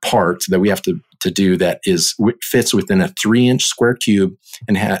part that we have to do that fits within a 3-inch square cube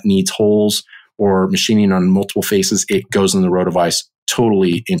and needs holes or machining on multiple faces, it goes in the RotoVice.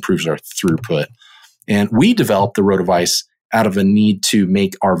 Totally improves our throughput. And we developed the RotoVice out of a need to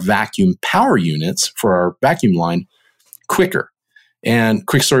make our vacuum power units for our vacuum line quicker. And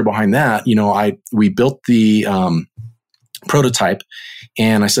quick story behind that, we built the prototype.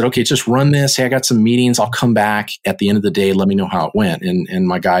 And I said, okay, just run this. Hey, I got some meetings. I'll come back at the end of the day. Let me know how it went. And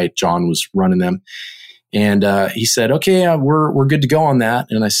my guy, John, was running them. And he said, okay, we're good to go on that.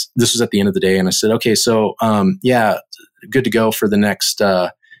 And this was at the end of the day. And I said, okay, so yeah, good to go for the next,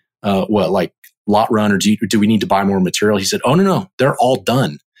 like lot run, or do we need to buy more material? He said, oh, no, they're all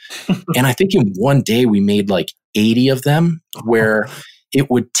done. And I think in one day we made like 80 of them, where it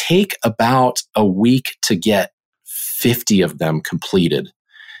would take about a week to get 50 of them completed.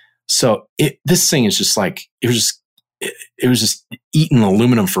 So this thing is just like, it was just eating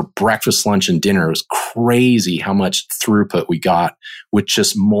aluminum for breakfast, lunch, and dinner. It was crazy how much throughput we got with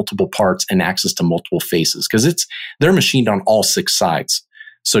just multiple parts and access to multiple faces, because they're machined on all 6 sides.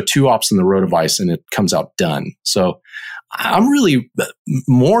 So 2 ops in the Rotovice and it comes out done. So I'm really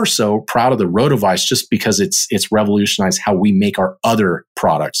more so proud of the Rotovice just because it's revolutionized how we make our other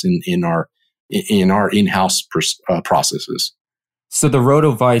products in our in-house processes. So the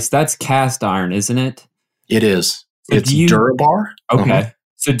Rotovice, that's cast iron, isn't it? It is. So it's Durabar. Okay. Uh-huh.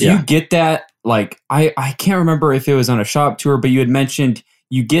 So do you get that? Like, I can't remember if it was on a shop tour, but you had mentioned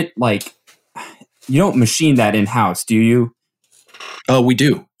you get like, you don't machine that in-house, do you? Oh, we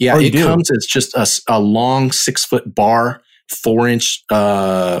do. Yeah, it comes as just a long 6-foot bar, 4-inch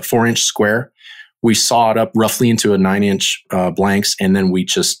square. We saw it up roughly into a 9-inch blanks, and then we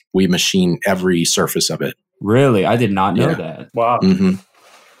machine every surface of it. Really? I did not know that. Wow. Mm-hmm.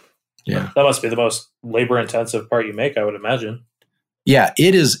 Yeah. That must be the most labor-intensive part you make, I would imagine. Yeah,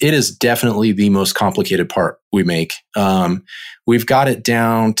 it is definitely the most complicated part we make. We've got it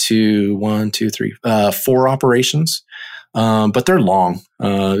down to 4 operations, but they're long.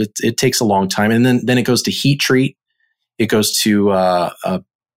 It takes a long time. And then it goes to heat treat. It goes to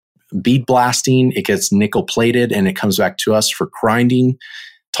bead blasting. It gets nickel plated and it comes back to us for grinding.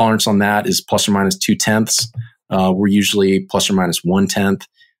 Tolerance on that is plus or minus 0.2. We're usually plus or minus 1/10.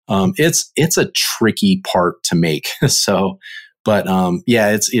 It's a tricky part to make. So, but yeah,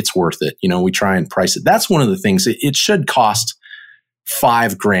 it's worth it. You know, we try and price it. That's one of the things. It should cost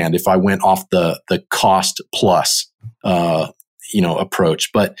 $5,000 if I went off the cost plus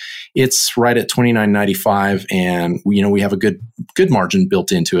approach, but it's right at $29.95, and we have a good margin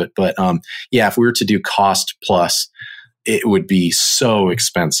built into it. But yeah, if we were to do cost plus, it would be so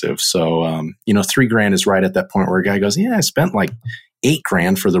expensive. So $3,000 is right at that point where a guy goes, yeah, I spent like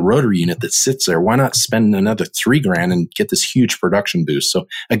 $8,000 for the rotor unit that sits there. Why not spend another $3,000 and get this huge production boost? So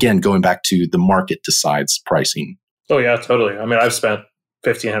again, going back to the market decides pricing. Oh yeah, totally. I mean, I've spent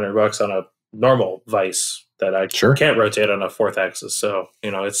 $1,500 on a normal vice that I can't rotate on a 4th axis. So,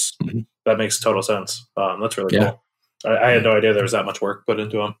 that makes total sense. That's really cool. I had no idea there was that much work put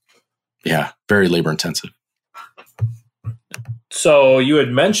into them. Yeah. Very labor intensive. So you had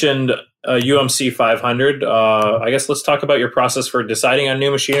mentioned UMC 500. I guess let's talk about your process for deciding on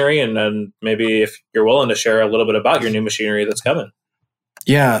new machinery, and then maybe if you're willing to share a little bit about your new machinery that's coming.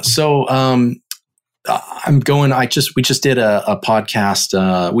 Yeah. So, we just did a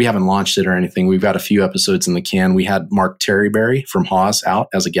podcast. We haven't launched it or anything. We've got a few episodes in the can. We had Mark Terryberry from Haas out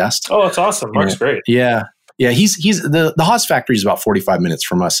as a guest. Oh, that's awesome. Mark's great. Yeah. Yeah. He's the Haas factory is about 45 minutes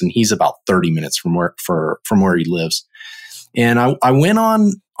from us, and he's about 30 minutes from where he lives. And I went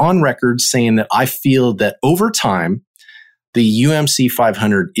on record saying that I feel that over time, the UMC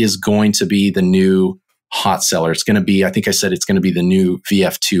 500 is going to be the new hot seller. It's going to be, I think I said it's going to be the new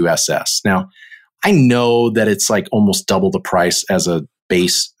VF2 SS. Now, I know that it's like almost double the price as a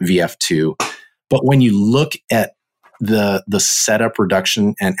base VF2, but when you look at the setup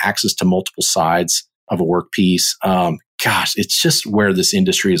reduction and access to multiple sides of a workpiece, it's just where this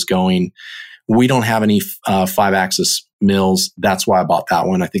industry is going. We don't have any 5-axis mills. That's why I bought that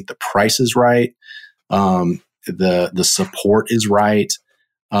one. I think the price is right. The support is right.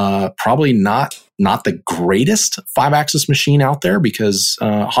 Probably not the greatest 5-axis machine out there, because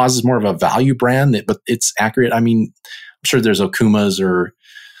Haas is more of a value brand, but it's accurate. I mean, I'm sure there's Okumas or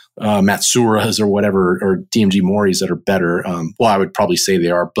Matsuras or whatever, or DMG Moris that are better. I would probably say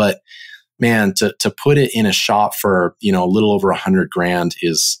they are, but man, to put it in a shop for a little over $100,000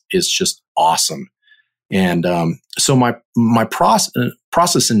 is just awesome. And so my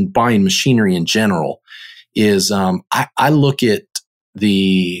process in buying machinery in general is I look at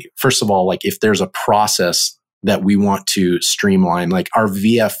first of all, like if there's a process that we want to streamline, like our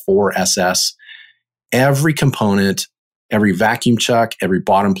VF4 SS, every component, every vacuum chuck, every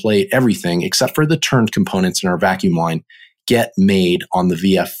bottom plate, everything except for the turned components in our vacuum line get made on the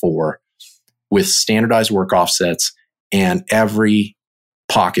VF4 with standardized work offsets and every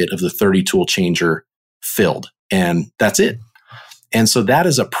pocket of the 30 tool changer filled. And that's it. And so that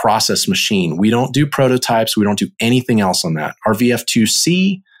is a process machine. We don't do prototypes. We don't do anything else on that. Our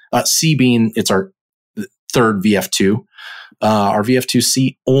VF2C, C being it's our third VF2, our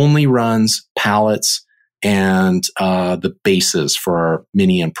VF2C only runs pallets and the bases for our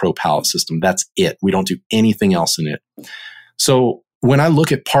mini and pro pallet system. That's it. We don't do anything else in it. So when I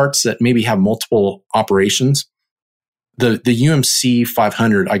look at parts that maybe have multiple operations, the UMC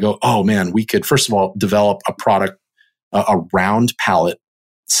 500, I go, oh man, we could first of all develop a product, a round pallet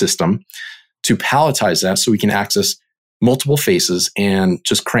system to palletize that so we can access multiple faces and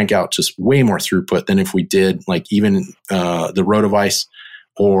just crank out just way more throughput than if we did like even the Rotovice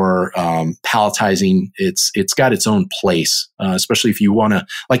or palletizing. It's got its own place, especially if you want to,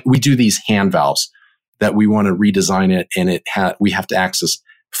 like we do these hand valves that we want to redesign it, and we have to access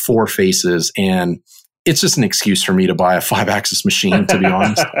 4 faces, and it's just an excuse for me to buy a 5-axis machine, to be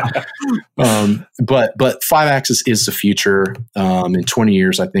honest. But 5-axis is the future. In 20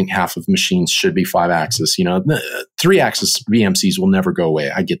 years, I think half of machines should be 5-axis. 3-axis VMCs will never go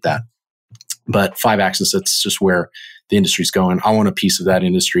away. I get that. But 5-axis, that's just where the industry's going. I want a piece of that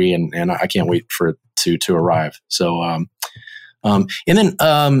industry, and I can't wait for it to arrive. So, and then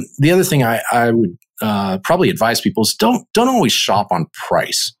the other thing I would probably advise people is don't always shop on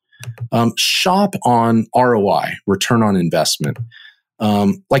price. Shop on ROI, return on investment.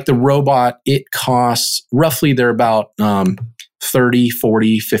 Like the robot, it costs roughly, they're about 30,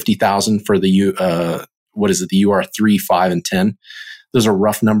 40, 50,000 for the the UR3, 5, and 10. Those are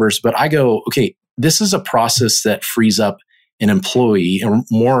rough numbers, but I go, okay, this is a process that frees up an employee, and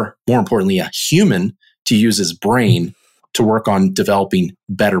more importantly, a human, to use his brain to work on developing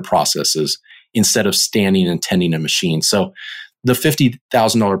better processes instead of standing and tending a machine. So the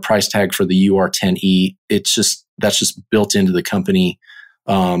 $50,000 price tag for the UR10E, that's just built into the company,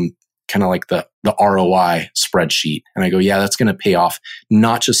 kind of like the ROI spreadsheet. And I go, yeah, that's going to pay off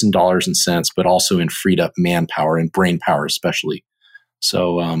not just in dollars and cents, but also in freed up manpower and brain power, especially.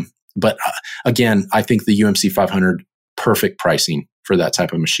 So, but again, I think the UMC 500, perfect pricing for that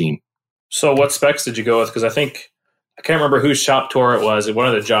type of machine. So what specs did you go with? Because I can't remember whose shop tour it was, one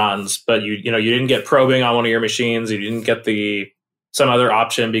of the Johns, but you didn't get probing on one of your machines. You didn't get some other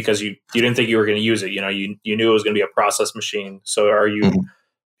option because you didn't think you were going to use it. You knew it was going to be a process machine. So are you,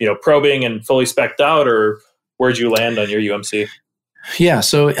 probing and fully spec'd out, or where'd you land on your UMC? Yeah.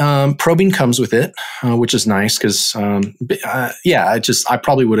 So, probing comes with it, which is nice because, I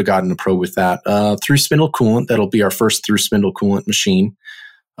probably would have gotten a probe with that. Through spindle coolant, that'll be our first through spindle coolant machine.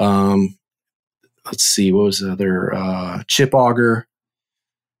 Let's see, what was the other? Chip auger,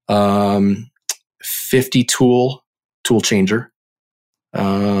 50 tool changer.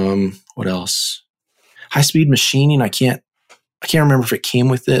 What else? High speed machining. I can't remember if it came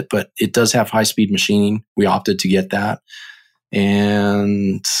with it, but it does have high speed machining. We opted to get that.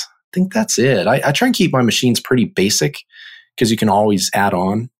 And I think that's it. I try and keep my machines pretty basic because you can always add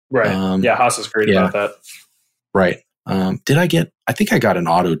on. Right. Haas is great about that. Right. I think I got an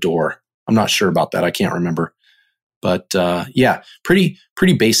auto door. I'm not sure about that. I can't remember. But pretty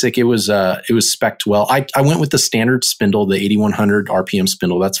basic. It was spec'd well. I went with the standard spindle, the 8100 RPM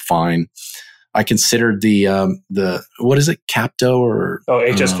spindle. That's fine. I considered the what is it, Capto or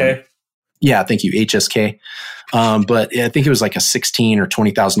HSK? Yeah, thank you, HSK. But I think it was like a $16,000 or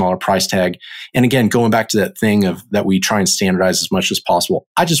 $20,000 price tag. And again, going back to that thing of that we try and standardize as much as possible.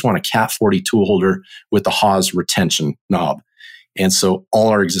 I just want a Cat 40 tool holder with the Haas retention knob, and so all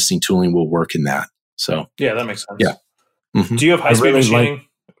our existing tooling will work in that. So yeah, that makes sense. Yeah. Mm-hmm. Do you have high speed machining?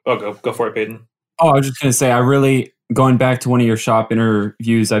 Go for it, Peyton. Oh, I was just going to say, going back to one of your shop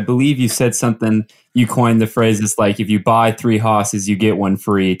interviews, I believe you said something, you coined the phrase, it's like, if you buy 3 Haas's, you get 1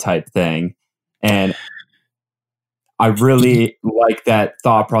 free type thing. And I really like that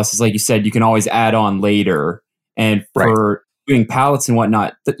thought process. Like you said, you can always add on later. And for doing pallets and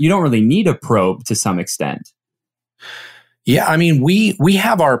whatnot, you don't really need a probe to some extent. Yeah, I mean, we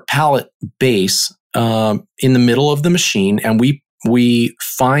have our pallet base in the middle of the machine, and we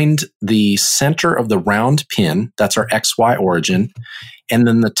find the center of the round pin, that's our XY origin, and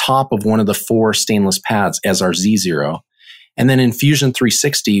then the top of one of the 4 stainless pads as our Z0. And then in Fusion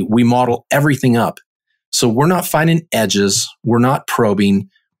 360, we model everything up. So we're not finding edges, we're not probing,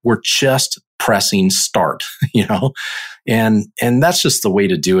 we're just pressing start, and that's just the way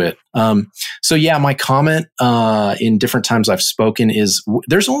to do it. So yeah, my comment in different times I've spoken is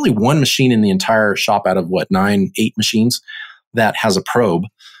there's only one machine in the entire shop out of 8 machines that has a probe,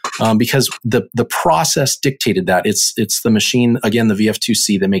 because the process dictated that. It's the machine, again, the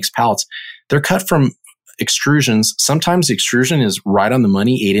VF2C that makes pallets. They're cut from extrusions. Sometimes the extrusion is right on the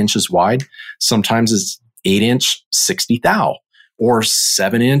money, 8 inches wide. Sometimes it's 8 inch, 60 thou. or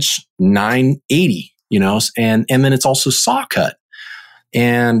 7-inch 980, and then it's also saw cut.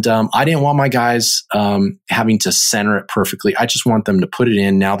 And I didn't want my guys having to center it perfectly. I just want them to put it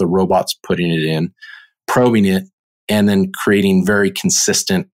in. Now the robot's putting it in, probing it, and then creating very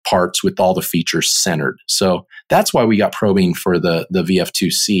consistent parts with all the features centered. So that's why we got probing for the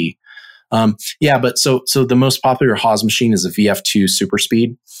VF2C. But so the most popular Haas machine is a VF2 Super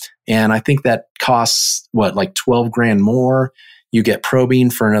Speed. And I think that costs like 12 grand more. You get probing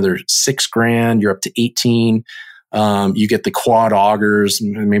for another 6 grand. You're up to 18. You get the quad augers.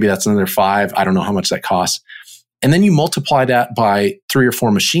 Maybe that's another 5. I don't know how much that costs. And then you multiply that by 3 or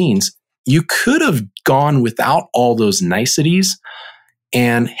 4 machines. You could have gone without all those niceties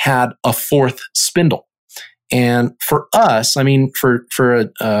and had a 4th spindle. And for us, I mean,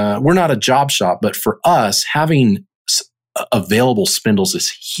 we're not a job shop, but for us, having available spindles is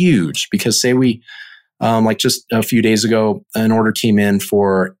huge, because say we, like just a few days ago, an order came in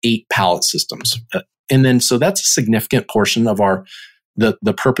for 8 pallet systems. And then, so that's a significant portion of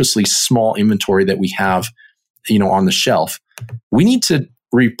the purposely small inventory that we have, on the shelf. We need to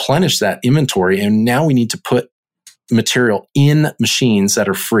replenish that inventory. And now we need to put material in machines that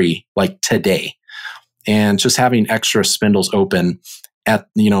are free, like today. And just having extra spindles open at,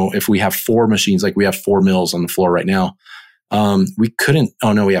 if we have 4 machines, like we have 4 mills on the floor right now, we couldn't,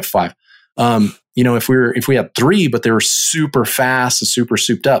 we have 5. If we had 3, but they were super fast and super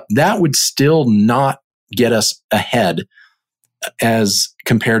souped up, that would still not get us ahead as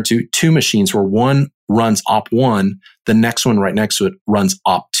compared to 2 machines where one runs op 1, the next one right next to it runs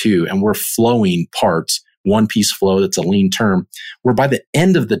op 2, and we're flowing parts, one piece flow that's a lean term, where by the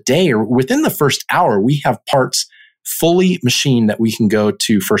end of the day or within the first hour, we have parts fully machined that we can go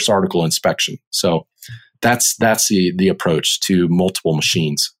to first article inspection. So that's the approach to multiple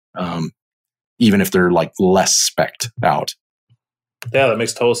machines, even if they're like less spec'd out. Yeah, that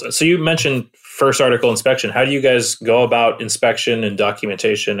makes total sense. So you mentioned first article inspection. How do you guys go about inspection and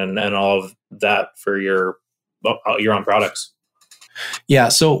documentation and all of that for your own products? Yeah.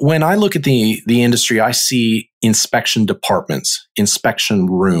 So when I look at the industry, I see inspection departments, inspection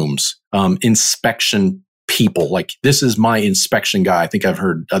rooms, inspection people. Like, this is my inspection guy. I think I've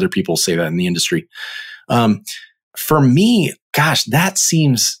heard other people say that in the industry. For me, gosh, that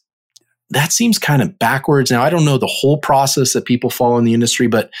seems kind of backwards. Now, I don't know the whole process that people follow in the industry,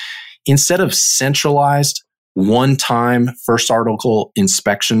 but instead of centralized one-time first article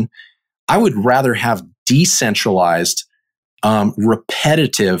inspection, I would rather have decentralized,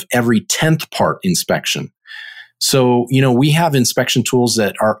 repetitive every 10th part inspection. So, we have inspection tools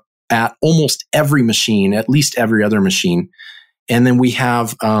that are at almost every machine, at least every other machine. And then we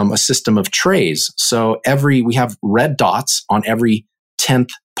have a system of trays. So we have red dots on every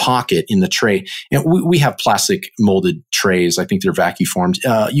 10th pocket in the tray. And we have plastic molded trays. I think they're vacuum formed.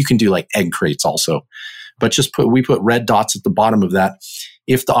 You can do like egg crates also. But we put red dots at the bottom of that.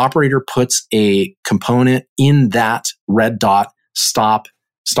 If the operator puts a component in that red dot, stop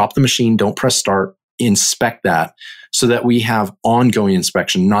the machine, don't press start, inspect that so that we have ongoing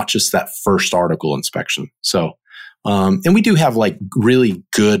inspection, not just that first article inspection. So, and we do have like really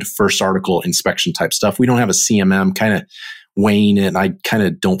good first article inspection type stuff. We don't have a CMM kind of weighing it. I kind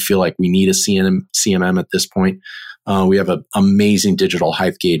of don't feel like we need a CMM at this point. We have an amazing digital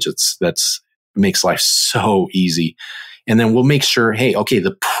height gauge that's makes life so easy. And then we'll make sure, hey, okay,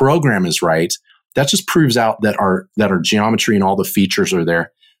 the program is right. That just proves out that our geometry and all the features are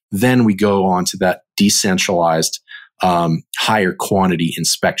there. Then we go on to that decentralized, higher quantity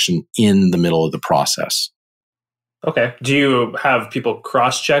inspection in the middle of the process. Okay. Do you have people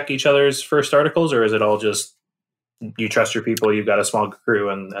cross-check each other's first articles, or is it all just you trust your people, you've got a small crew,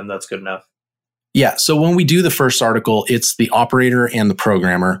 and that's good enough? Yeah. So when we do the first article, it's the operator and the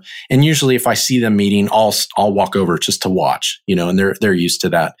programmer. And usually if I see them meeting, I'll walk over just to watch, and they're used to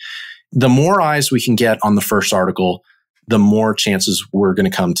that. The more eyes we can get on the first article, the more chances we're going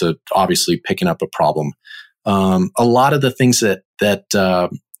to come to obviously picking up a problem. A lot of the things that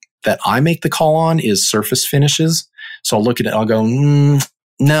I make the call on is surface finishes. So I'll look at it, I'll go,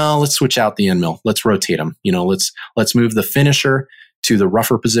 no, let's switch out the end mill. Let's rotate them. Let's move the finisher to the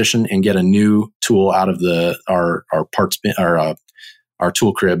rougher position and get a new tool out of our parts bin, our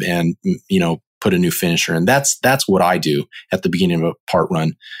tool crib, and put a new finisher. And that's what I do at the beginning of a part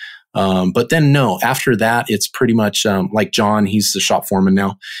run. But then no, after that, it's pretty much like John. He's the shop foreman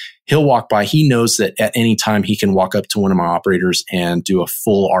now. He'll walk by. He knows that at any time he can walk up to one of my operators and do a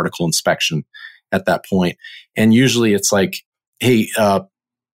full article inspection at that point. And usually it's like, hey,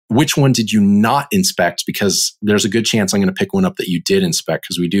 which one did you not inspect? Because there's a good chance I'm going to pick one up that you did inspect,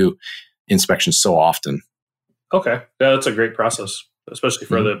 because we do inspections so often. Okay. Yeah, that's a great process, especially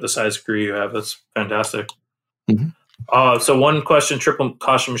for Mm-hmm. the size crew you have. That's fantastic. Mm-hmm. So one question Triple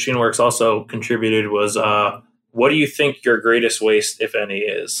Caution Machine Works also contributed was, what do you think your greatest waste, if any,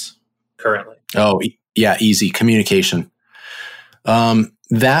 is currently? Oh, yeah, easy communication.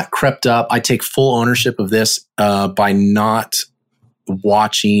 That crept up. I take full ownership of this by not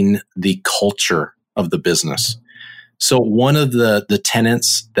watching the culture of the business. So one of the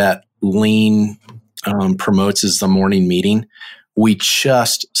tenets that Lean promotes is the morning meeting. We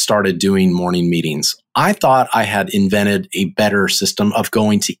just started doing morning meetings. I thought I had invented a better system of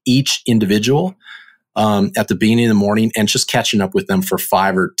going to each individual at the beginning of the morning and just catching up with them for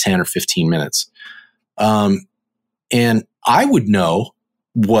 5 or 10 or 15 minutes. And I would know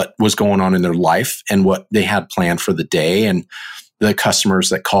what was going on in their life and what they had planned for the day and the customers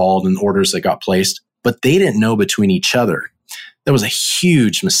that called and orders that got placed, but they didn't know between each other. That was a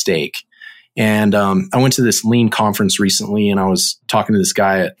huge mistake. And I went to this Lean conference recently, and I was talking to this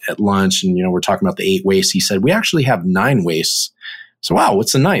guy at lunch, and we're talking about the 8 wastes. He said, we actually have 9 wastes. So, wow,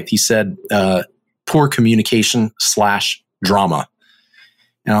 what's the 9th? He said, poor communication / drama.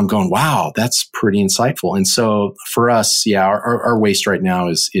 And I'm going, wow, that's pretty insightful. And so for us, yeah, our waste right now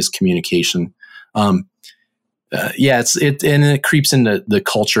is communication. It creeps into the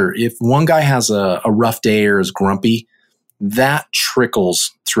culture. If one guy has a rough day or is grumpy, that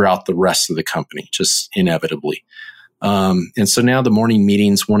trickles throughout the rest of the company, just inevitably. And so now the morning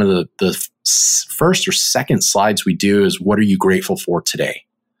meetings, one of the first or second slides we do is, what are you grateful for today?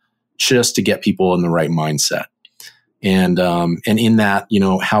 Just to get people in the right mindset. And in that,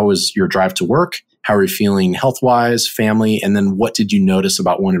 how was your drive to work? How are you feeling health-wise, family? And then what did you notice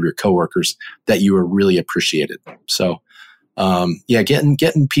about one of your coworkers that you were really appreciated? So,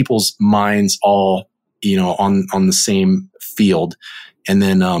 getting people's minds all, on the same field, and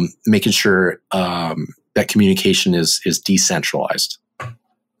then making sure that communication is decentralized.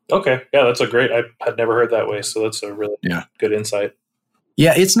 Okay. Yeah, that's I had never heard that way. So that's a really good insight.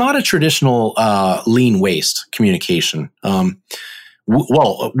 Yeah, it's not a traditional lean waste communication.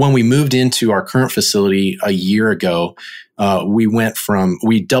 When we moved into our current facility a year ago,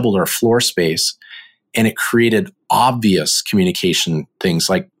 we doubled our floor space, and it created obvious communication things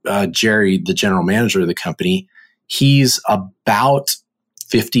like Jerry, the general manager of the company, he's about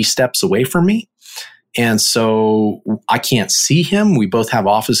 50 steps away from me. And so I can't see him. We both have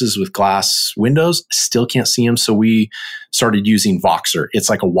offices with glass windows, still can't see him. So we started using Voxer. It's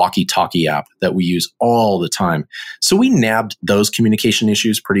like a walkie-talkie app that we use all the time. So we nabbed those communication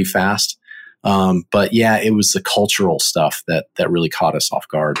issues pretty fast. But yeah, it was the cultural stuff that really caught us off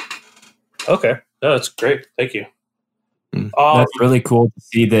guard. Okay. No, that's great. Thank you. That's really cool to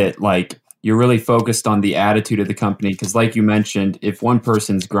see that, like, you're really focused on the attitude of the company. Because like you mentioned, if one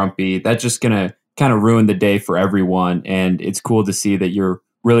person's grumpy, that's just going to kind of ruin the day for everyone. And it's cool to see that you're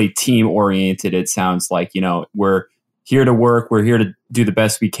really team oriented. It sounds like, we're here to work. We're here to do the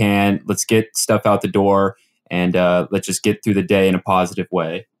best we can. Let's get stuff out the door, and let's just get through the day in a positive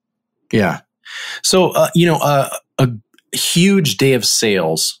way. Yeah. So, a huge day of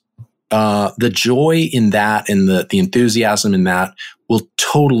sales, the joy in that and the enthusiasm in that will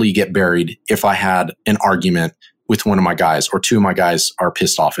totally get buried if I had an argument with one of my guys, or 2 of my guys are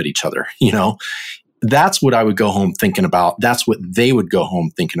pissed off at each other. That's what I would go home thinking about. That's what they would go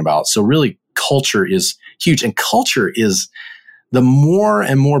home thinking about. So really, culture is huge. And culture is, the more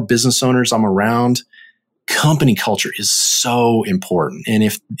and more business owners I'm around, company culture is so important. And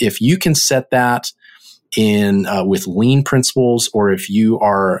if you can set that in with lean principles, or if you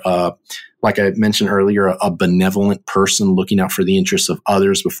are, like I mentioned earlier, a benevolent person looking out for the interests of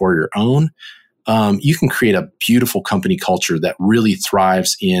others before your own, you can create a beautiful company culture that really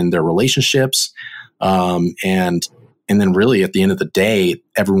thrives in their relationships, and then really at the end of the day,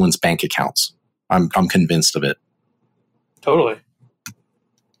 everyone's bank accounts. I'm convinced of it. Totally.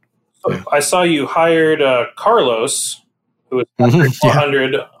 So I saw you hired Carlos, who is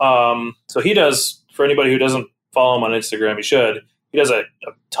 400. So he does, for anybody who doesn't follow him on Instagram, you should. He does a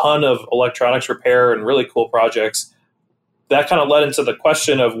ton of electronics repair and really cool projects. That kind of led into the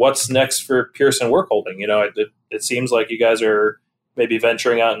question of what's next for Pearson Work Holding. It seems like you guys are maybe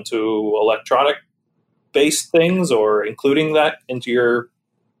venturing out into electronic-based things, or including that into your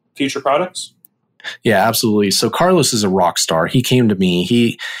future products. Yeah, absolutely. So Carlos is a rock star. He came to me.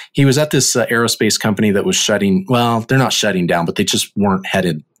 He was at this aerospace company that was shutting. Well, they're not shutting down, but they just weren't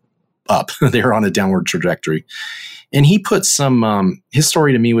headed up. They were on a downward trajectory. And he put some, his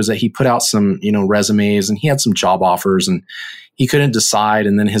story to me was that he put out some, resumes, and he had some job offers, and he couldn't decide.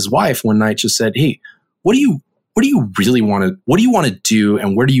 And then his wife one night just said, "Hey, what do you really want to do?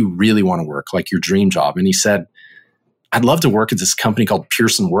 And where do you really want to work? Like your dream job?" And he said, I'd love to work at this company called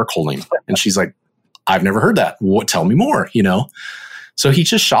Pearson Work Holding. And she's like, I've never heard that. What? Tell me more, So he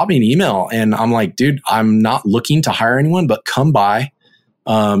just shot me an email and I'm like, dude, I'm not looking to hire anyone, but come by.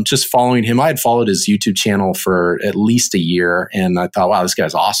 Just following him. I had followed his YouTube channel for at least a year. And I thought, wow, this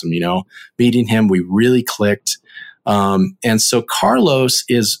guy's awesome. Meeting him, we really clicked. And so Carlos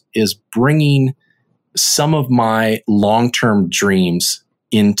is bringing some of my long-term dreams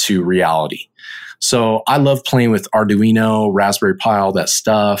into reality. So I love playing with Arduino, Raspberry Pi, all that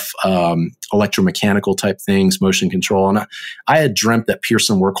stuff, electromechanical type things, motion control. And I had dreamt that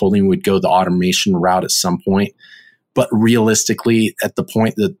Pearson Work Holding would go the automation route at some point. But realistically, at the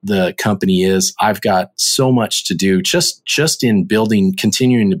point that the company is, I've got so much to do just in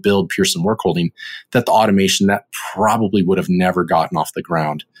continuing to build Pearson Work Holding, that the automation that probably would have never gotten off the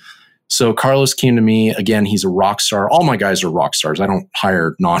ground. So Carlos came to me. Again, he's a rock star. All my guys are rock stars. I don't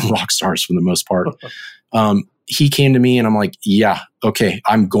hire non-rock stars for the most part. He came to me and I'm like, yeah, okay,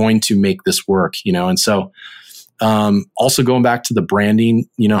 I'm going to make this work, And so also going back to the branding,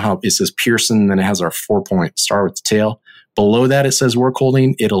 how it says Pearson, then it has our 4-point star with the tail. Below that, it says Work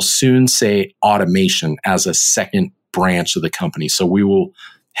Holding. It'll soon say automation as a second branch of the company. So we will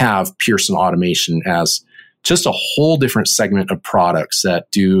have Pearson Automation as just a whole different segment of products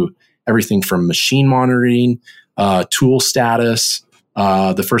that do everything from machine monitoring, tool status.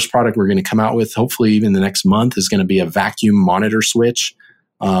 The first product we're going to come out with, hopefully even the next month, is going to be a vacuum monitor switch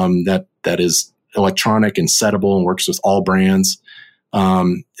that is electronic and settable and works with all brands.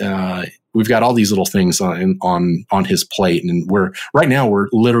 We've got all these little things on his plate, and we're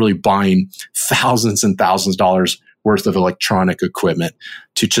literally buying thousands and thousands of dollars worth of electronic equipment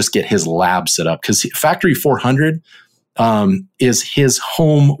to just get his lab set up, because Factory 400 is his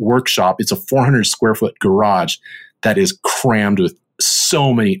home workshop. It's a 400 square foot garage that is crammed with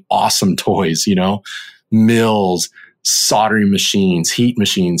so many awesome toys, mills, soldering machines, heat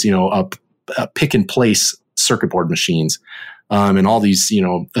machines, pick and place circuit board machines, and all these,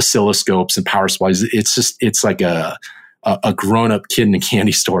 oscilloscopes and power supplies. It's like a grown up kid in a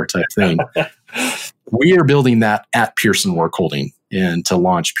candy store type thing. We are building that at Pearson Work Holding and to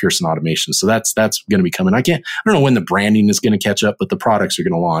launch Pearson Automation. So that's going to be coming. I don't know when the branding is going to catch up, but the products are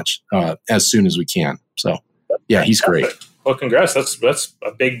going to launch as soon as we can. So yeah, he's great. Well, congrats. That's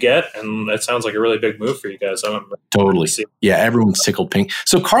a big get, and that sounds like a really big move for you guys. Totally. Yeah, everyone's tickled pink.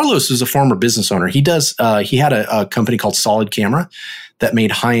 So Carlos is a former business owner. He had a company called Solid Camera that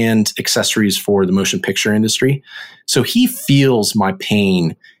made high-end accessories for the motion picture industry. So he feels my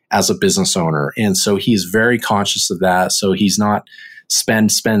pain as a business owner. And so he's very conscious of that. So he's not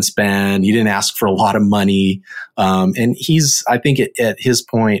spend. He didn't ask for a lot of money. And I think at his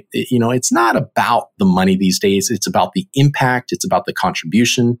point, it's not about the money these days. It's about the impact. It's about the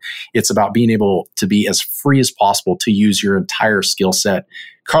contribution. It's about being able to be as free as possible to use your entire skill set.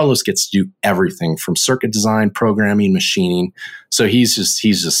 Carlos gets to do everything from circuit design, programming, machining. So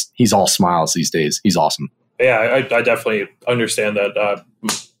he's all smiles these days. He's awesome. Yeah, I definitely understand that.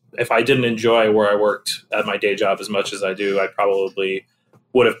 If I didn't enjoy where I worked at my day job as much as I do, I probably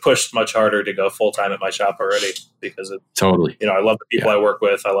would have pushed much harder to go full time at my shop already, because totally, I love the people I work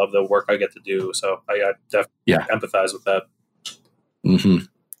with. I love the work I get to do. So I definitely empathize with that. Mm-hmm.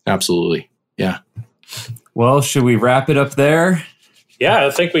 Absolutely. Yeah. Well, should we wrap it up there? Yeah,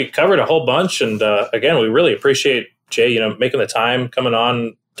 I think we covered a whole bunch. And again, we really appreciate Jay, making the time, coming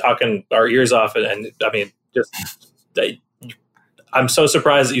on, talking our ears off. And I mean, I'm so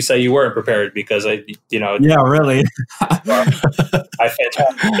surprised that you say you weren't prepared, because Yeah, really. I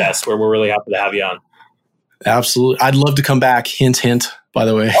fantastic guest. We're really happy to have you on. Absolutely. I'd love to come back. Hint, hint, by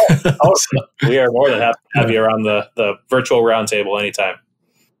the way. We are more than happy to have you around the virtual roundtable anytime.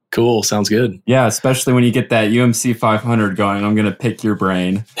 Cool. Sounds good. Yeah, especially when you get that UMC 500 going. I'm going to pick your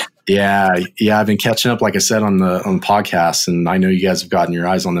brain. Yeah. I've been catching up, like I said, on the podcast, and I know you guys have gotten your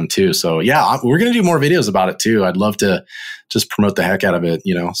eyes on them too. So yeah, we're going to do more videos about it too. I'd love to just promote the heck out of it,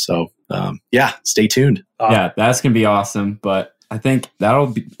 So stay tuned. Yeah, that's going to be awesome. But I think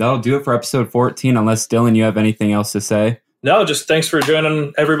that'll do it for episode 14. Unless Dylan, you have anything else to say? No, just thanks for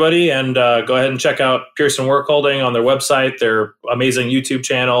joining everybody, and go ahead and check out Pearson Work Holding on their website, their amazing YouTube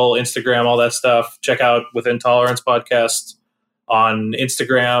channel, Instagram, all that stuff. Check out Within Tolerance podcast on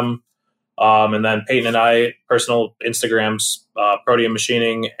Instagram, and then Peyton and I personal Instagrams, Proteum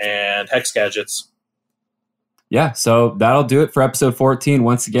Machining and Hex Gadgets. Yeah, so that'll do it for episode 14.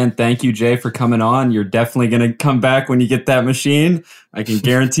 Once again, thank you, Jay, for coming on. You're definitely going to come back when you get that machine. I can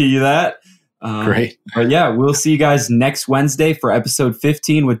guarantee you that. Great. But yeah, we'll see you guys next Wednesday for episode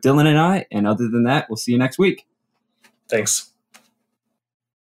 15 with Dylan and I. And other than that, we'll see you next week. Thanks.